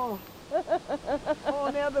 Oh.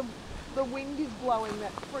 Oh, now the wind is blowing,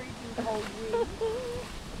 that freezing cold wind.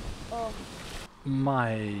 Oh.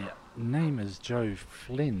 My name is Joe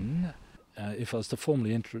Flynn. If I was to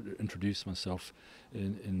formally introduce myself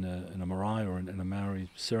in a marae or in a Maori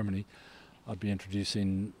ceremony, I'd be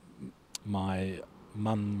introducing my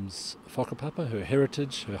mum's whakapapa, her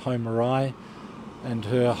heritage, her home marae, and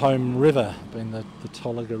her home river, being the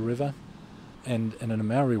Tolaga River. And in a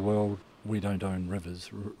Maori world, we don't own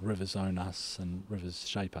rivers. Rivers own us, and rivers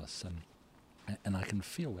shape us. And I can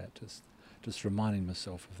feel that, just reminding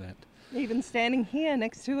myself of that. Even standing here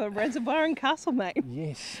next to a reservoir in Castlemaine.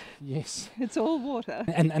 Yes. It's all water.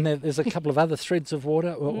 And there's a couple of other threads of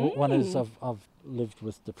water. One is I've lived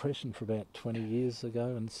with depression for about 20 years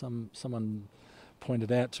ago, and someone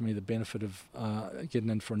pointed out to me the benefit of getting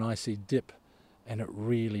in for an icy dip, and it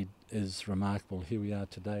really is remarkable. Here we are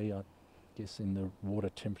today. I guess in the water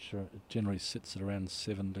temperature, it generally sits at around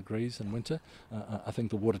 7 degrees in winter. I think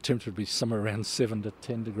the water temperature would be somewhere around 7 to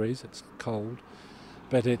 10 degrees. It's cold.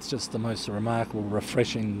 But it's just the most remarkable,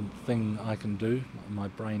 refreshing thing I can do. My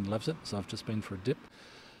brain loves it, so I've just been for a dip.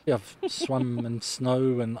 I've swum in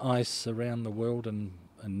snow and ice around the world and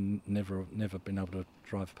never been able to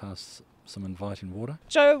drive past some inviting water.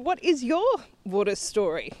 Joe, what is your water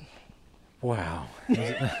story? Wow.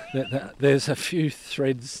 There's a few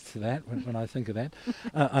threads to that when I think of that.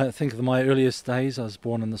 I think of my earliest days. I was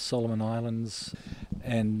born in the Solomon Islands,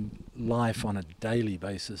 and life on a daily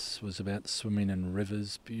basis was about swimming in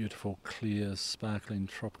rivers, beautiful, clear, sparkling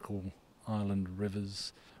tropical island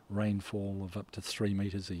rivers, rainfall of up to 3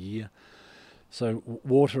 metres a year. So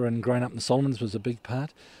water and growing up in the Solomons was a big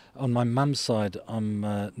part. On my mum's side, I'm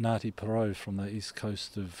Ngāti Porou from the east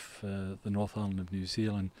coast of the North Island of New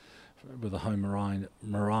Zealand, with a home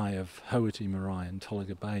marae of Hauiti Marae in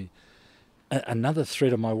Tolaga Bay. Another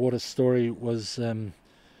thread of my water story was in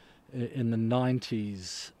the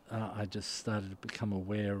 90s, I just started to become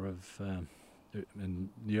aware of, in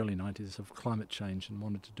the early 90s, of climate change and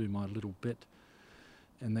wanted to do my little bit.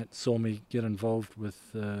 And that saw me get involved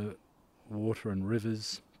with water and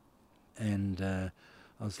rivers. And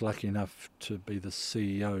I was lucky enough to be the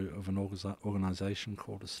CEO of an organisation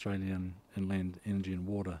called Australian Inland Energy and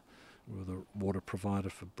Water. We were the water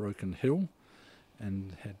provider for Broken Hill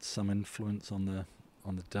and had some influence on the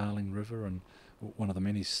Darling River and one of the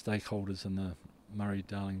many stakeholders in the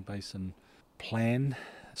Murray-Darling Basin plan.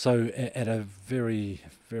 So at a very,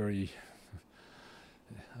 very,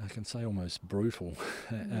 I can say almost brutal,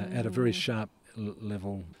 at a very sharp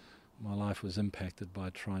level, my life was impacted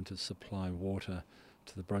by trying to supply water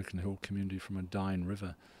to the Broken Hill community from a dying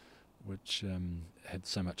river, which had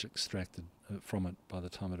so much extracted from it by the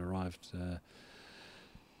time it arrived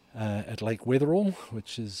at Lake Wetherall,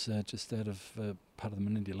 which is just out of part of the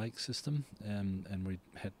Menindee Lake system, and we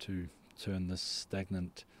had to turn this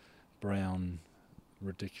stagnant, brown,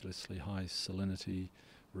 ridiculously high salinity,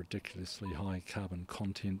 ridiculously high carbon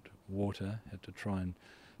content water, had to try and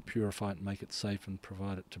purify it and make it safe and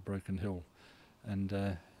provide it to Broken Hill. And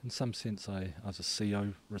in some sense I was a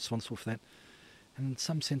CEO responsible for that, and in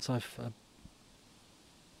some sense I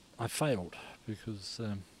failed because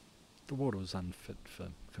the water was unfit for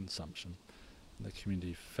consumption. The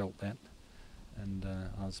community felt that, and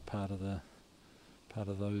I was part of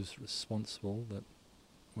those responsible that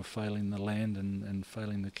were failing the land and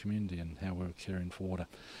failing the community and how we were caring for water.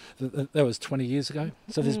 That was 20 years ago.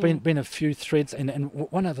 So there's been a few threads, and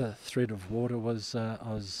one other thread of water was I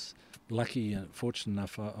was lucky and fortunate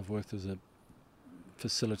enough. I've worked as a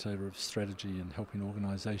facilitator of strategy and helping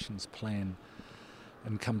organisations plan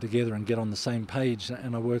and come together and get on the same page.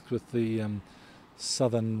 And I worked with the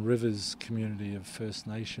Southern Rivers community of First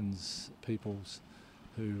Nations peoples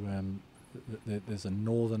who there's a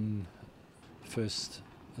Northern First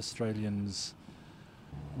Australians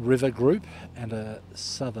river group and a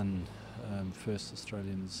Southern First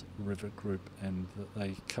Australians river group, and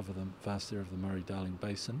they cover the vast area of the Murray-Darling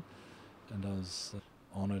Basin, and I was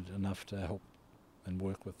honoured enough to help and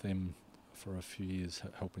work with them for a few years,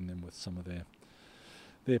 helping them with some of their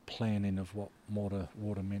planning of what water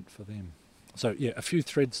meant for them. So yeah, a few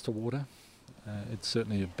threads to water. It's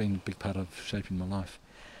certainly been a big part of shaping my life.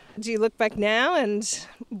 Do you look back now, and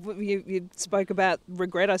you spoke about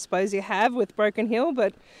regret, I suppose you have, with Broken Hill,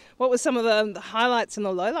 but what were some of the highlights and the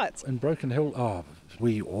lowlights? In Broken Hill,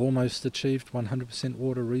 we almost achieved 100%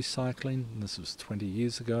 water recycling, and this was 20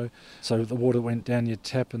 years ago. So the water went down your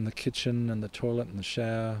tap in the kitchen and the toilet and the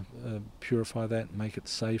shower, purify that, make it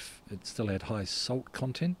safe. It still had high salt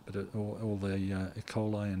content, but all the E.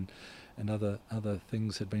 coli and other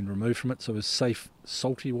things had been removed from it, so it was safe,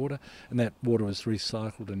 salty water, and that water was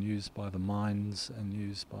recycled and used by the mines and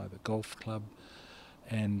used by the golf club,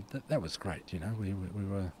 and that was great. We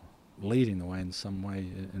were leading the way in some way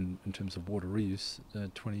in terms of water reuse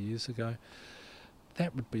 20 years ago.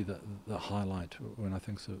 That would be the highlight when I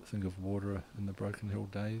think of water in the Broken Hill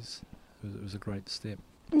days. It was a great step.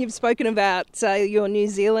 You've spoken about your New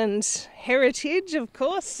Zealand heritage, of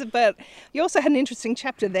course, but you also had an interesting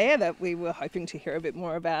chapter there that we were hoping to hear a bit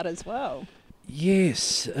more about as well.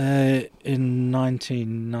 Yes, in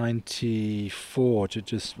 1994, to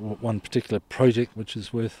just one particular project which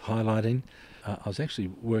is worth highlighting, I was actually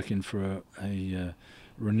working for a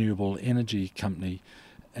renewable energy company,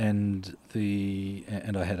 and I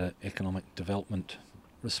had an economic development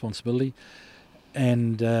responsibility,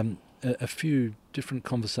 and a few different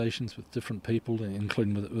conversations with different people,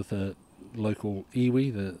 including with a local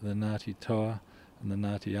iwi, the Ngāti Toa and the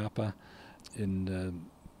Ngāti Apa in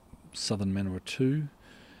southern Manawatu,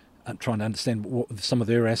 trying to understand what some of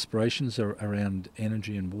their aspirations are around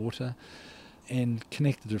energy and water, and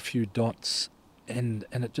connected a few dots, and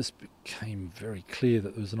it just became very clear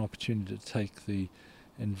that there was an opportunity to take the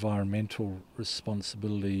environmental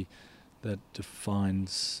responsibility that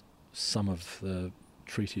defines some of the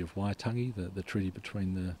Treaty of Waitangi, the treaty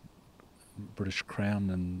between the British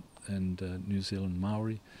Crown and New Zealand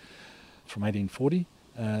Maori from 1840,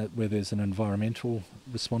 where there's an environmental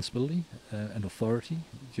responsibility and authority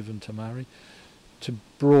given to Maori, to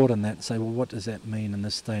broaden that and say, well, what does that mean in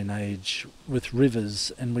this day and age with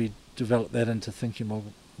rivers? And we developed that into thinking, well,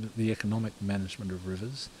 the economic management of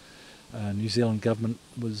rivers. New Zealand government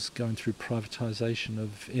was going through privatisation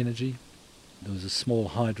of energy. There was a small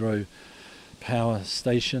hydro power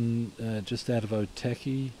station just out of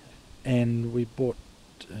Otaki, and we bought,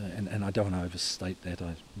 and I don't want to overstate that,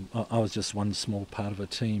 I was just one small part of a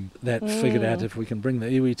team that figured out if we can bring the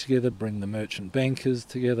iwi together, bring the merchant bankers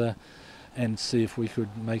together, and see if we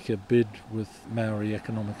could make a bid with Maori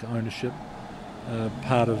economic ownership,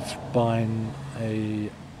 part of buying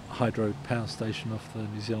a hydro power station off the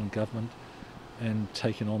New Zealand government and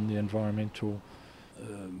taking on the environmental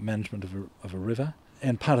management of a river.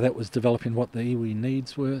 And part of that was developing what the iwi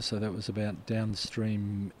needs were, so that was about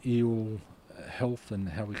downstream eel health and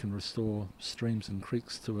how we can restore streams and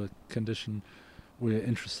creeks to a condition we're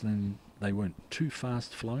interested in. They weren't too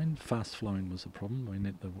fast flowing. Fast flowing was a problem.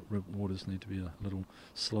 The waters need to be a little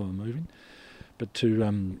slower moving. But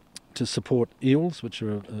to support eels, which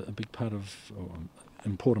are a big part of, or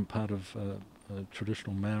important part of a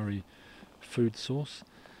traditional Maori food source,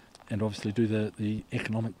 and obviously do the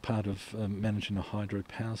economic part of managing a hydro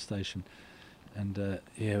power station. And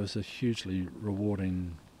it was a hugely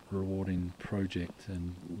rewarding project,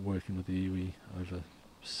 and working with the iwi over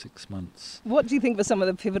 6 months. What do you think were some of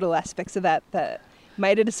the pivotal aspects of that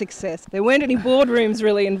made it a success? There weren't any boardrooms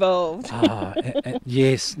really involved.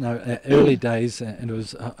 Yes, no, early days, and it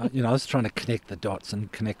was, I was trying to connect the dots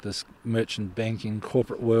and connect this merchant banking,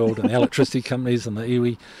 corporate world and electricity companies and the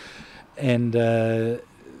iwi, and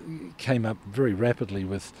came up very rapidly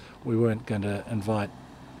with, we weren't going to invite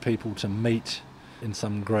people to meet in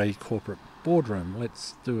some grey corporate boardroom.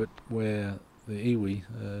 Let's do it where the iwi,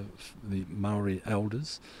 the Maori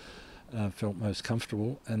elders, felt most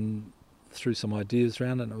comfortable, and threw some ideas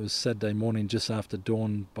around, and it was Saturday morning just after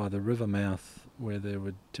dawn by the river mouth, where there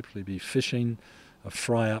would typically be fishing, a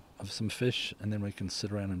fry-up of some fish, and then we can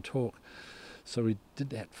sit around and talk. So we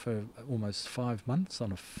did that for almost 5 months,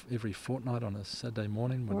 every fortnight on a Saturday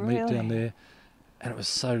morning. We'd meet down there, and it was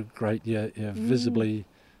so great. Visibly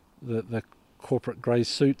the corporate grey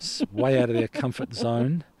suits way out of their comfort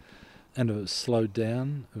zone, and it was slowed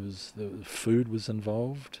down. The food was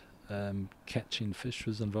involved, catching fish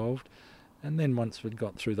was involved, and then once we'd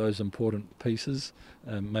got through those important pieces,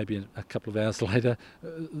 maybe a couple of hours later,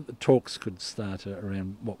 talks could start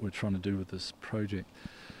around what we're trying to do with this project.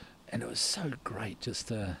 And it was so great,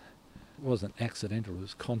 it wasn't accidental, it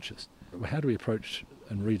was conscious. How do we approach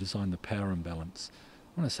and redesign the power imbalance?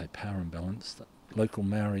 When I say power imbalance, the local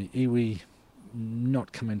Maori iwi,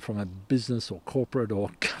 not coming from a business or corporate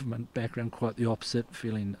or government background, quite the opposite,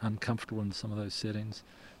 feeling uncomfortable in some of those settings.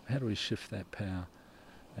 How do we shift that power?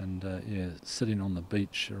 And sitting on the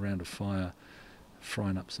beach around a fire,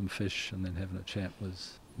 frying up some fish and then having a chat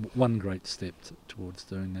was one great step towards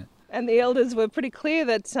doing that. And the elders were pretty clear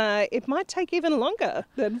that it might take even longer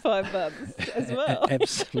than 5 months as well.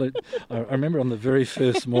 Absolutely. I remember on the very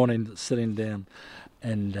first morning sitting down,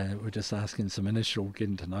 and we're just asking some initial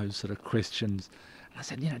getting to know sort of questions. I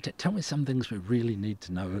said, tell me some things we really need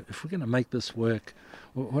to know. If we're going to make this work,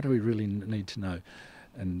 what do we really need to know?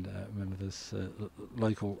 And I remember this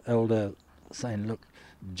local elder saying, look,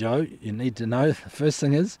 Joe, you need to know, the first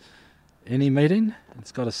thing is, any meeting,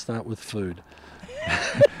 it's got to start with food.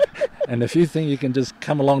 And if you think you can just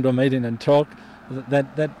come along to a meeting and talk,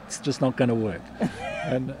 that's just not going to work.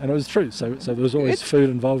 And it was true. So there was always food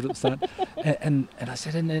involved at the start. And I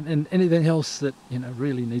said, and anything else that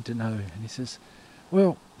really need to know? And he says,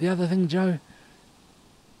 well, the other thing, Joe,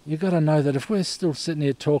 you got to know that if we're still sitting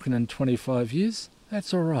here talking in 25 years,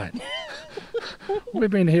 that's all right. We've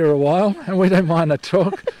been here a while and we don't mind a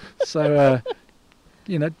talk. So,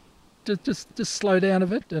 just slow down a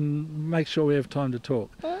bit and make sure we have time to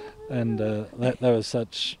talk. And that was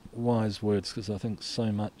such wise words, because I think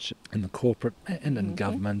so much in the corporate and in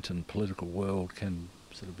government and political world can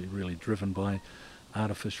sort of be really driven by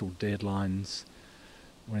artificial deadlines,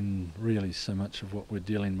 when really so much of what we're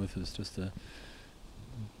dealing with is just a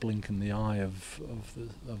blink in the eye of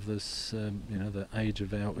this, the age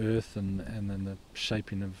of our earth and then the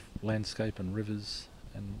shaping of landscape and rivers.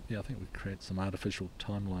 And I think we create some artificial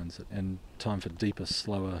timelines and time for deeper,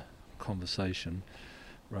 slower conversation,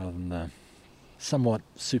 rather than the somewhat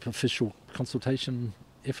superficial consultation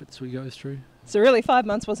efforts we go through. So really 5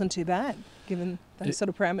 months wasn't too bad, given those sort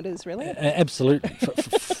of parameters, really? Absolutely.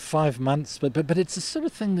 5 months, but it's the sort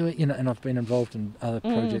of thing that, and I've been involved in other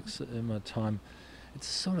projects in my time, it's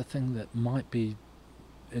the sort of thing that might be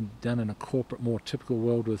done in a corporate, more typical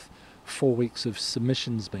world, with 4 weeks of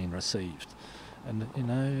submissions being received. And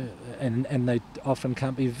and they often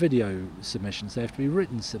can't be video submissions, they have to be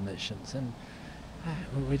written submissions, and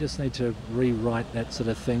we just need to rewrite that sort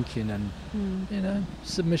of thinking, and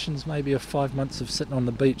submissions maybe are 5 months of sitting on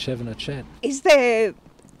the beach having a chat. Is there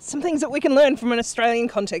some things that we can learn from an Australian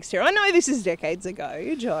context here? I know this is decades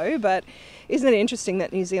ago, Joe, but isn't it interesting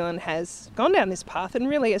that New Zealand has gone down this path, and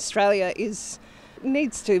really Australia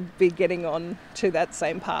needs to be getting on to that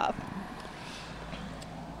same path?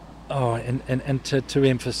 Oh, and to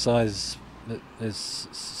emphasise that there's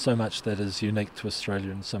so much that is unique to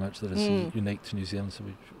Australia and so much that is unique to New Zealand, so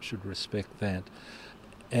we should respect that.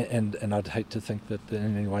 And I'd hate to think that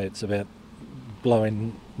in any way it's about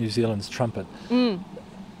blowing New Zealand's trumpet.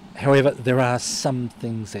 However, there are some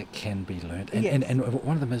things that can be learnt, and, Yes. and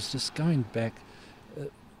one of them is just going back,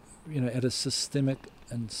 at a systemic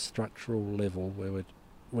and structural level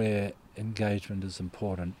where engagement is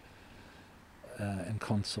important, and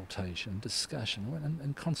consultation, discussion.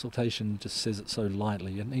 And consultation just says it so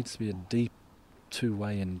lightly. It needs to be a deep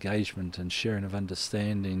two-way engagement and sharing of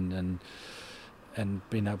understanding and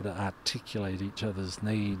being able to articulate each other's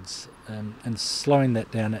needs, and slowing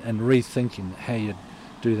that down and rethinking how you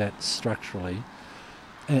do that structurally.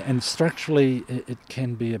 And structurally, it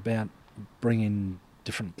can be about bringing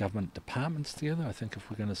different government departments together. I think if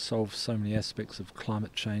we're going to solve so many aspects of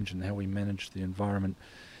climate change and how we manage the environment,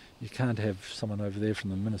 you can't have someone over there from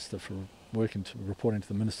the Minister for reporting to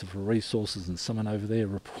the Minister for Resources and someone over there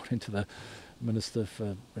reporting to the Minister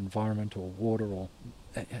for Environment or Water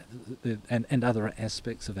and other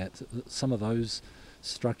aspects of that. Some of those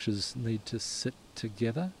structures need to sit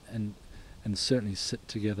together and certainly sit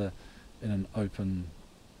together in an open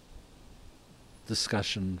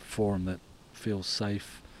discussion forum that feels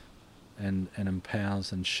safe and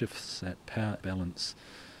empowers and shifts that power balance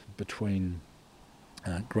between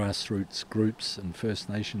grassroots groups and First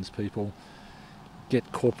Nations people.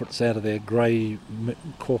 Get corporates out of their grey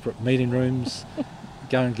corporate meeting rooms,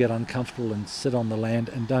 go and get uncomfortable and sit on the land,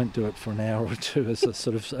 and don't do it for an hour or two as a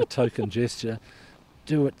sort of a token gesture.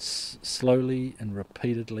 Do it slowly and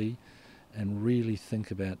repeatedly, and really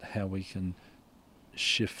think about how we can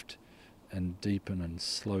shift and deepen and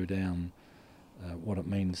slow down what it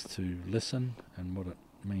means to listen and what it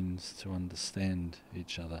means to understand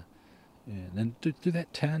each other. Yeah, and then do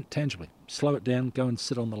that tangibly. Slow it down, go and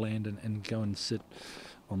sit on the land and go and sit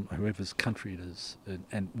on whoever's country it is,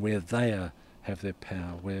 and where they have their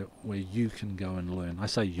power, where you can go and learn. I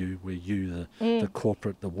say you, where you, the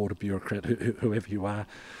corporate, the water bureaucrat, whoever you are,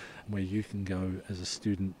 where you can go as a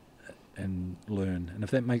student and learn. And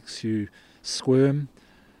if that makes you squirm,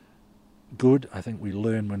 good. I think we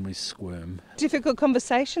learn when we squirm. Difficult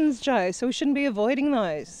conversations, Joe, so we shouldn't be avoiding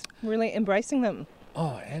those, really embracing them.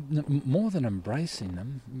 Oh, more than embracing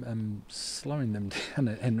them, slowing them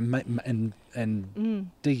down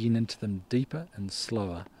and digging into them deeper and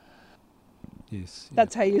slower. Yes.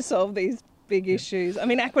 That's how you solve these big issues. I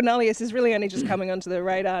mean, Aquanullius is really only just coming onto the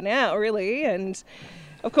radar now, really, and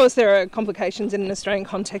of course there are complications in an Australian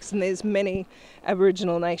context and there's many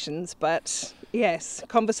Aboriginal nations, but yes,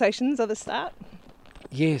 conversations are the start.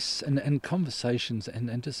 Yes, and conversations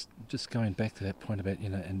and just going back to that point about,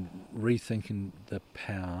 and rethinking the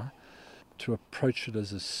power, to approach it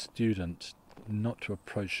as a student, not to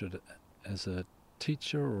approach it as a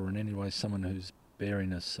teacher or in any way someone who's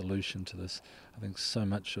bearing a solution to this. I think so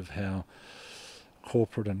much of how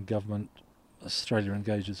corporate and government Australia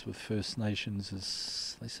engages with First Nations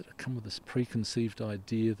is they sort of come with this preconceived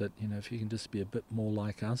idea that, if you can just be a bit more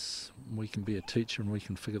like us, we can be a teacher and we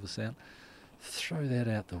can figure this out. Throw that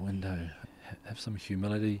out the window. Have some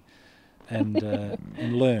humility and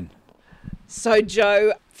learn. So,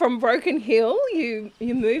 Joe, from Broken Hill, you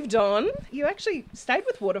moved on. You actually stayed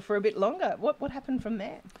with water for a bit longer. What happened from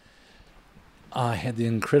there? I had the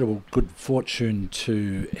incredible good fortune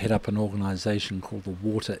to head up an organisation called the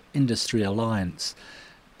Water Industry Alliance.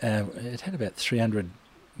 It had about 300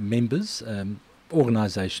 members,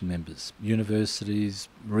 organisation members, universities,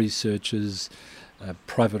 researchers,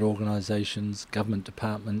 private organisations, government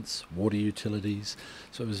departments, water utilities.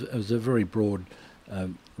 So it was a very broad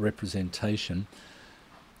representation.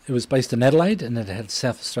 It was based in Adelaide and it had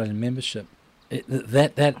South Australian membership.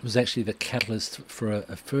 That was actually the catalyst for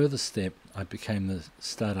a further step. I became the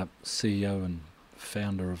startup CEO and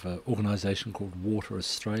founder of an organisation called Water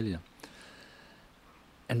Australia.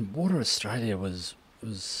 And Water Australia was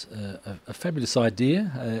a fabulous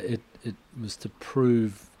idea. It was to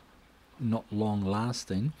prove not long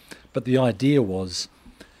lasting, but the idea was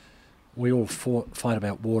we all fight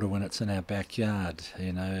about water when it's in our backyard.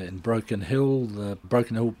 In Broken Hill, the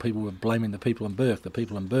Broken Hill people were blaming the people in Bourke. The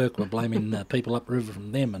people in Bourke were blaming the people upriver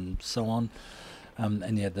from them, and so on.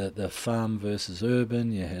 And you had the farm versus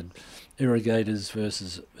urban. You had irrigators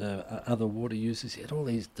versus other water users. You had all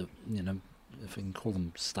these, if we can call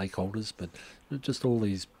them stakeholders, but just all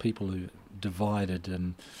these people who divided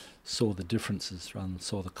and saw the differences rather than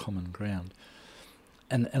saw the common ground.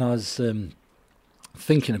 And I was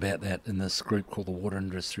thinking about that in this group called the Water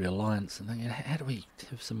Industry Alliance, and thinking, how do we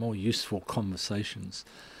have some more useful conversations?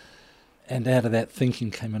 And out of that thinking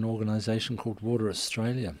came an organisation called Water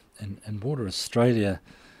Australia, and Water Australia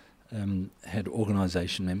had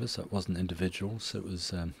organisation members, so it wasn't individuals. It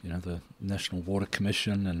was the National Water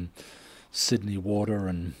Commission and Sydney Water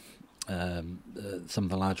and some of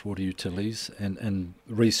the large water utilities and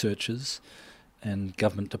researchers and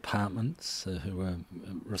government departments who are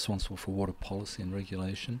responsible for water policy and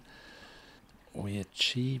regulation. We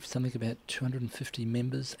achieved something about 250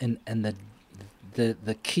 members, and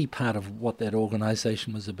the key part of what that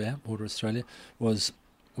organisation was about, Water Australia, was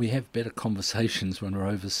we have better conversations when we're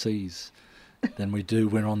overseas than we do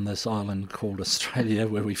when on this island called Australia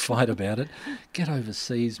where we fight about it. Get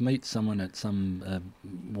overseas, meet someone at some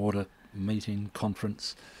water meeting,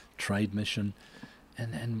 conference, trade mission,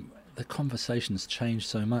 and the conversations change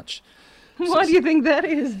so much. Why do you think that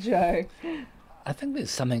is, Joe? I think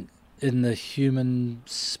there's something in the human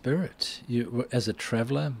spirit. You, as a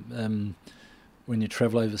traveller, when you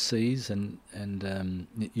travel overseas and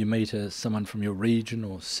you meet someone from your region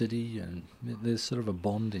or city, and there's sort of a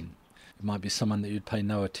bonding. It might be someone that you'd pay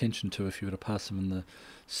no attention to if you were to pass them in the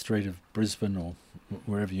street of Brisbane or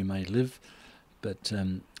wherever you may live, but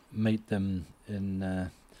meet them in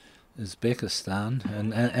Uzbekistan,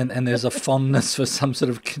 and there's a fondness for some sort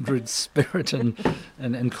of kindred spirit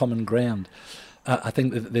and common ground. I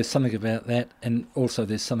think that there's something about that, and also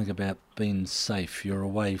there's something about being safe. You're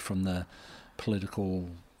away from the political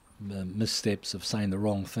missteps of saying the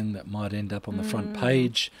wrong thing that might end up on the front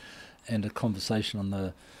page, and a conversation on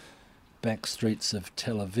the back streets of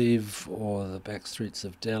Tel Aviv or the back streets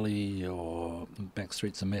of Delhi or back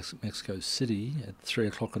streets of Mexico City at 3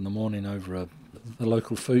 o'clock in the morning over the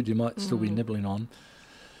local food you might still be nibbling on,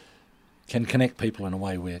 can connect people in a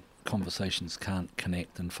way where conversations can't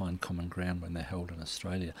connect and find common ground when they're held in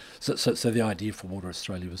Australia. So the idea for Water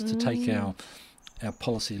Australia was to take our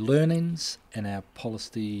policy learnings and our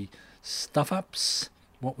policy stuff-ups,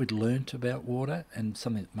 what we'd learnt about water, and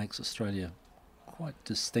something that makes Australia quite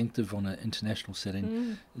distinctive on an international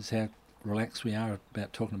setting is how relaxed we are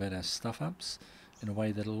about talking about our stuff-ups in a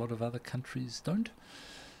way that a lot of other countries don't.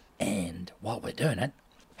 And while we're doing it,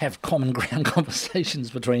 have common ground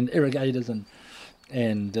conversations between irrigators and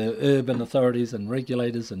urban authorities and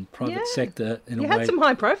regulators and private sector in a way. You had some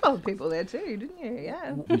high-profile people there too, didn't you?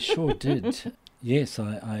 Yeah. We sure did. Yes,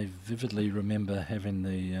 I vividly remember having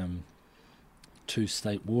the two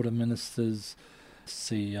state water ministers,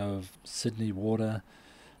 CEO of Sydney Water,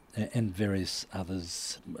 and various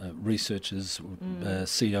others, researchers,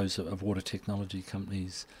 CEOs of water technology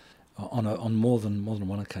companies, on more than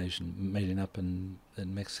one occasion, meeting up in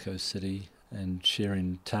Mexico City and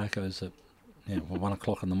sharing tacos at 1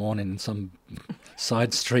 o'clock in the morning in some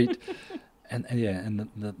side street, and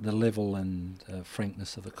the level and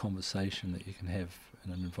frankness of the conversation that you can have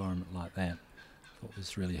in an environment like that, I thought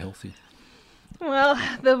was really healthy. Well,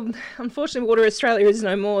 unfortunately, Water Australia is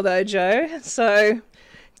no more, though, Joe. So,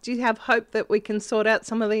 do you have hope that we can sort out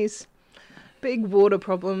some of these big water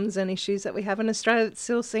problems and issues that we have in Australia that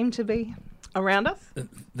still seem to be around us?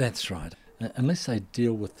 That's right. Unless they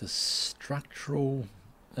deal with the structural,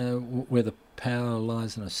 where the power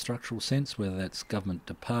lies in a structural sense, whether that's government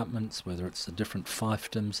departments, whether it's the different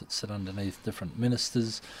fiefdoms that sit underneath different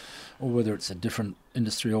ministers, or whether it's the different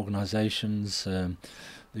industry organisations,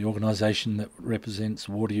 the organisation that represents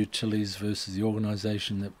water utilities versus the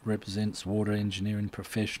organisation that represents water engineering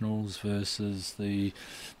professionals versus the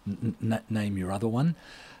name your other one.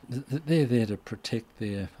 They're there to protect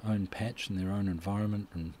their own patch and their own environment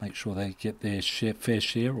and make sure they get their fair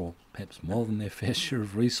share, or perhaps more than their fair share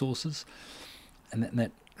of resources. And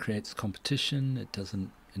that creates competition. It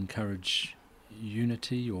doesn't encourage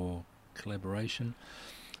unity or collaboration.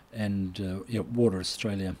 And Water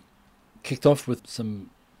Australia kicked off with some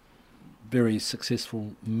very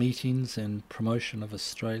successful meetings and promotion of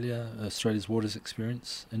Australia's waters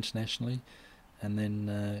experience internationally, and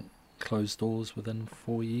then closed doors within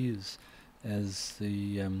 4 years as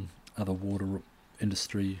the other water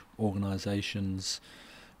industry organisations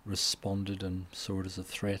responded and saw it as a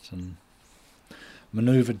threat and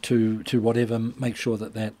manoeuvred to whatever, make sure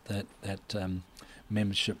that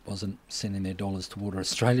membership wasn't sending their dollars to Water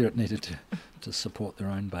Australia. It needed to support their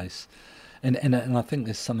own base. And I think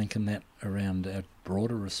there's something in that around our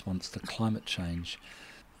broader response to climate change,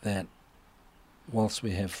 that whilst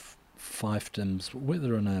we have fiefdoms,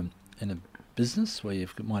 whether in a business where you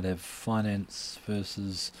might have finance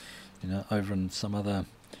versus, over in some other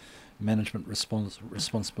management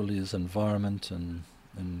responsibility as environment and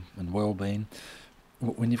well-being,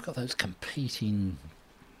 when you've got those competing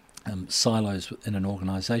silos in an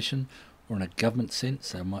organisation, or in a government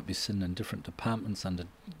sense, they might be sitting in different departments under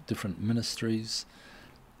different ministries.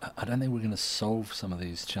 I don't think we're going to solve some of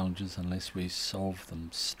these challenges unless we solve them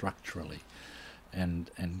structurally and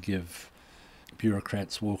give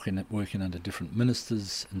bureaucrats working under different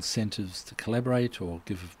ministers incentives to collaborate, or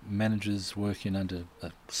give managers working under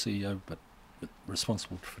a CEO but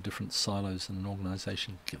responsible for different silos in an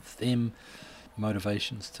organisation, give them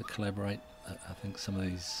motivations to collaborate, I think some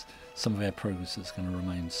of our progress is going to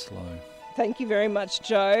remain slow. Thank you very much,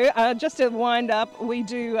 Joe. Just to wind up, we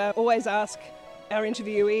do always ask our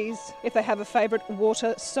interviewees if they have a favourite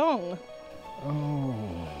water song.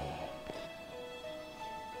 Oh,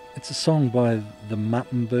 it's a song by the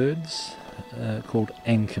Mutton Birds called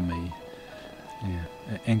Anchor Me.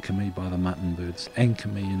 Yeah, Anchor Me by the Mutton Birds. Anchor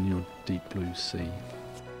me in your deep blue sea.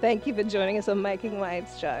 Thank you for joining us on Making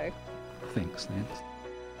Waves, Joe. Thanks, Nance.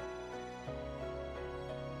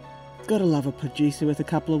 Gotta love a producer with a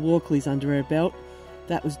couple of Walkleys under her belt.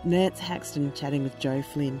 That was Nance Haxton chatting with Joe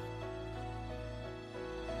Flynn.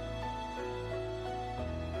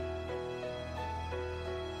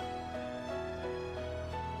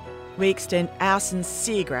 We extend our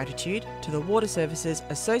sincere gratitude to the Water Services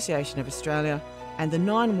Association of Australia and the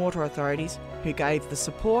 9 water authorities who gave the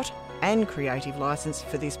support and creative licence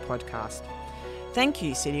for this podcast. Thank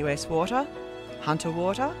you City West Water, Hunter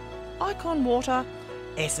Water, Icon Water,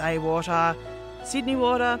 SA Water, Sydney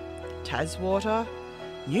Water, Tas Water,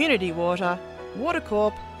 Unity Water,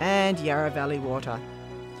 Watercorp and Yarra Valley Water.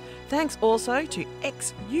 Thanks also to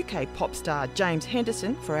ex-UK pop star James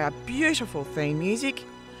Henderson for our beautiful theme music.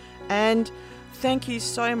 And thank you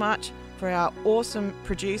so much for our awesome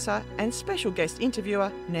producer and special guest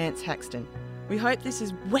interviewer, Nance Haxton. We hope this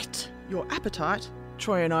has whet your appetite.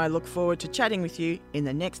 Troy and I look forward to chatting with you in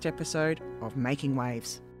the next episode of Making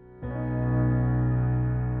Waves.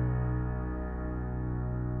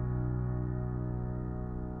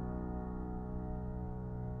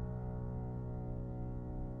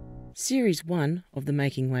 Series 1 of the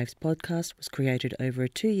Making Waves podcast was created over a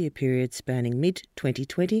 2-year period spanning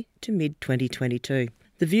mid-2020 to mid-2022.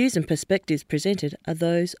 The views and perspectives presented are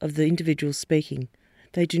those of the individuals speaking.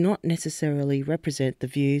 They do not necessarily represent the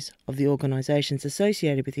views of the organisations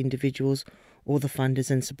associated with individuals or the funders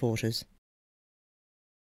and supporters.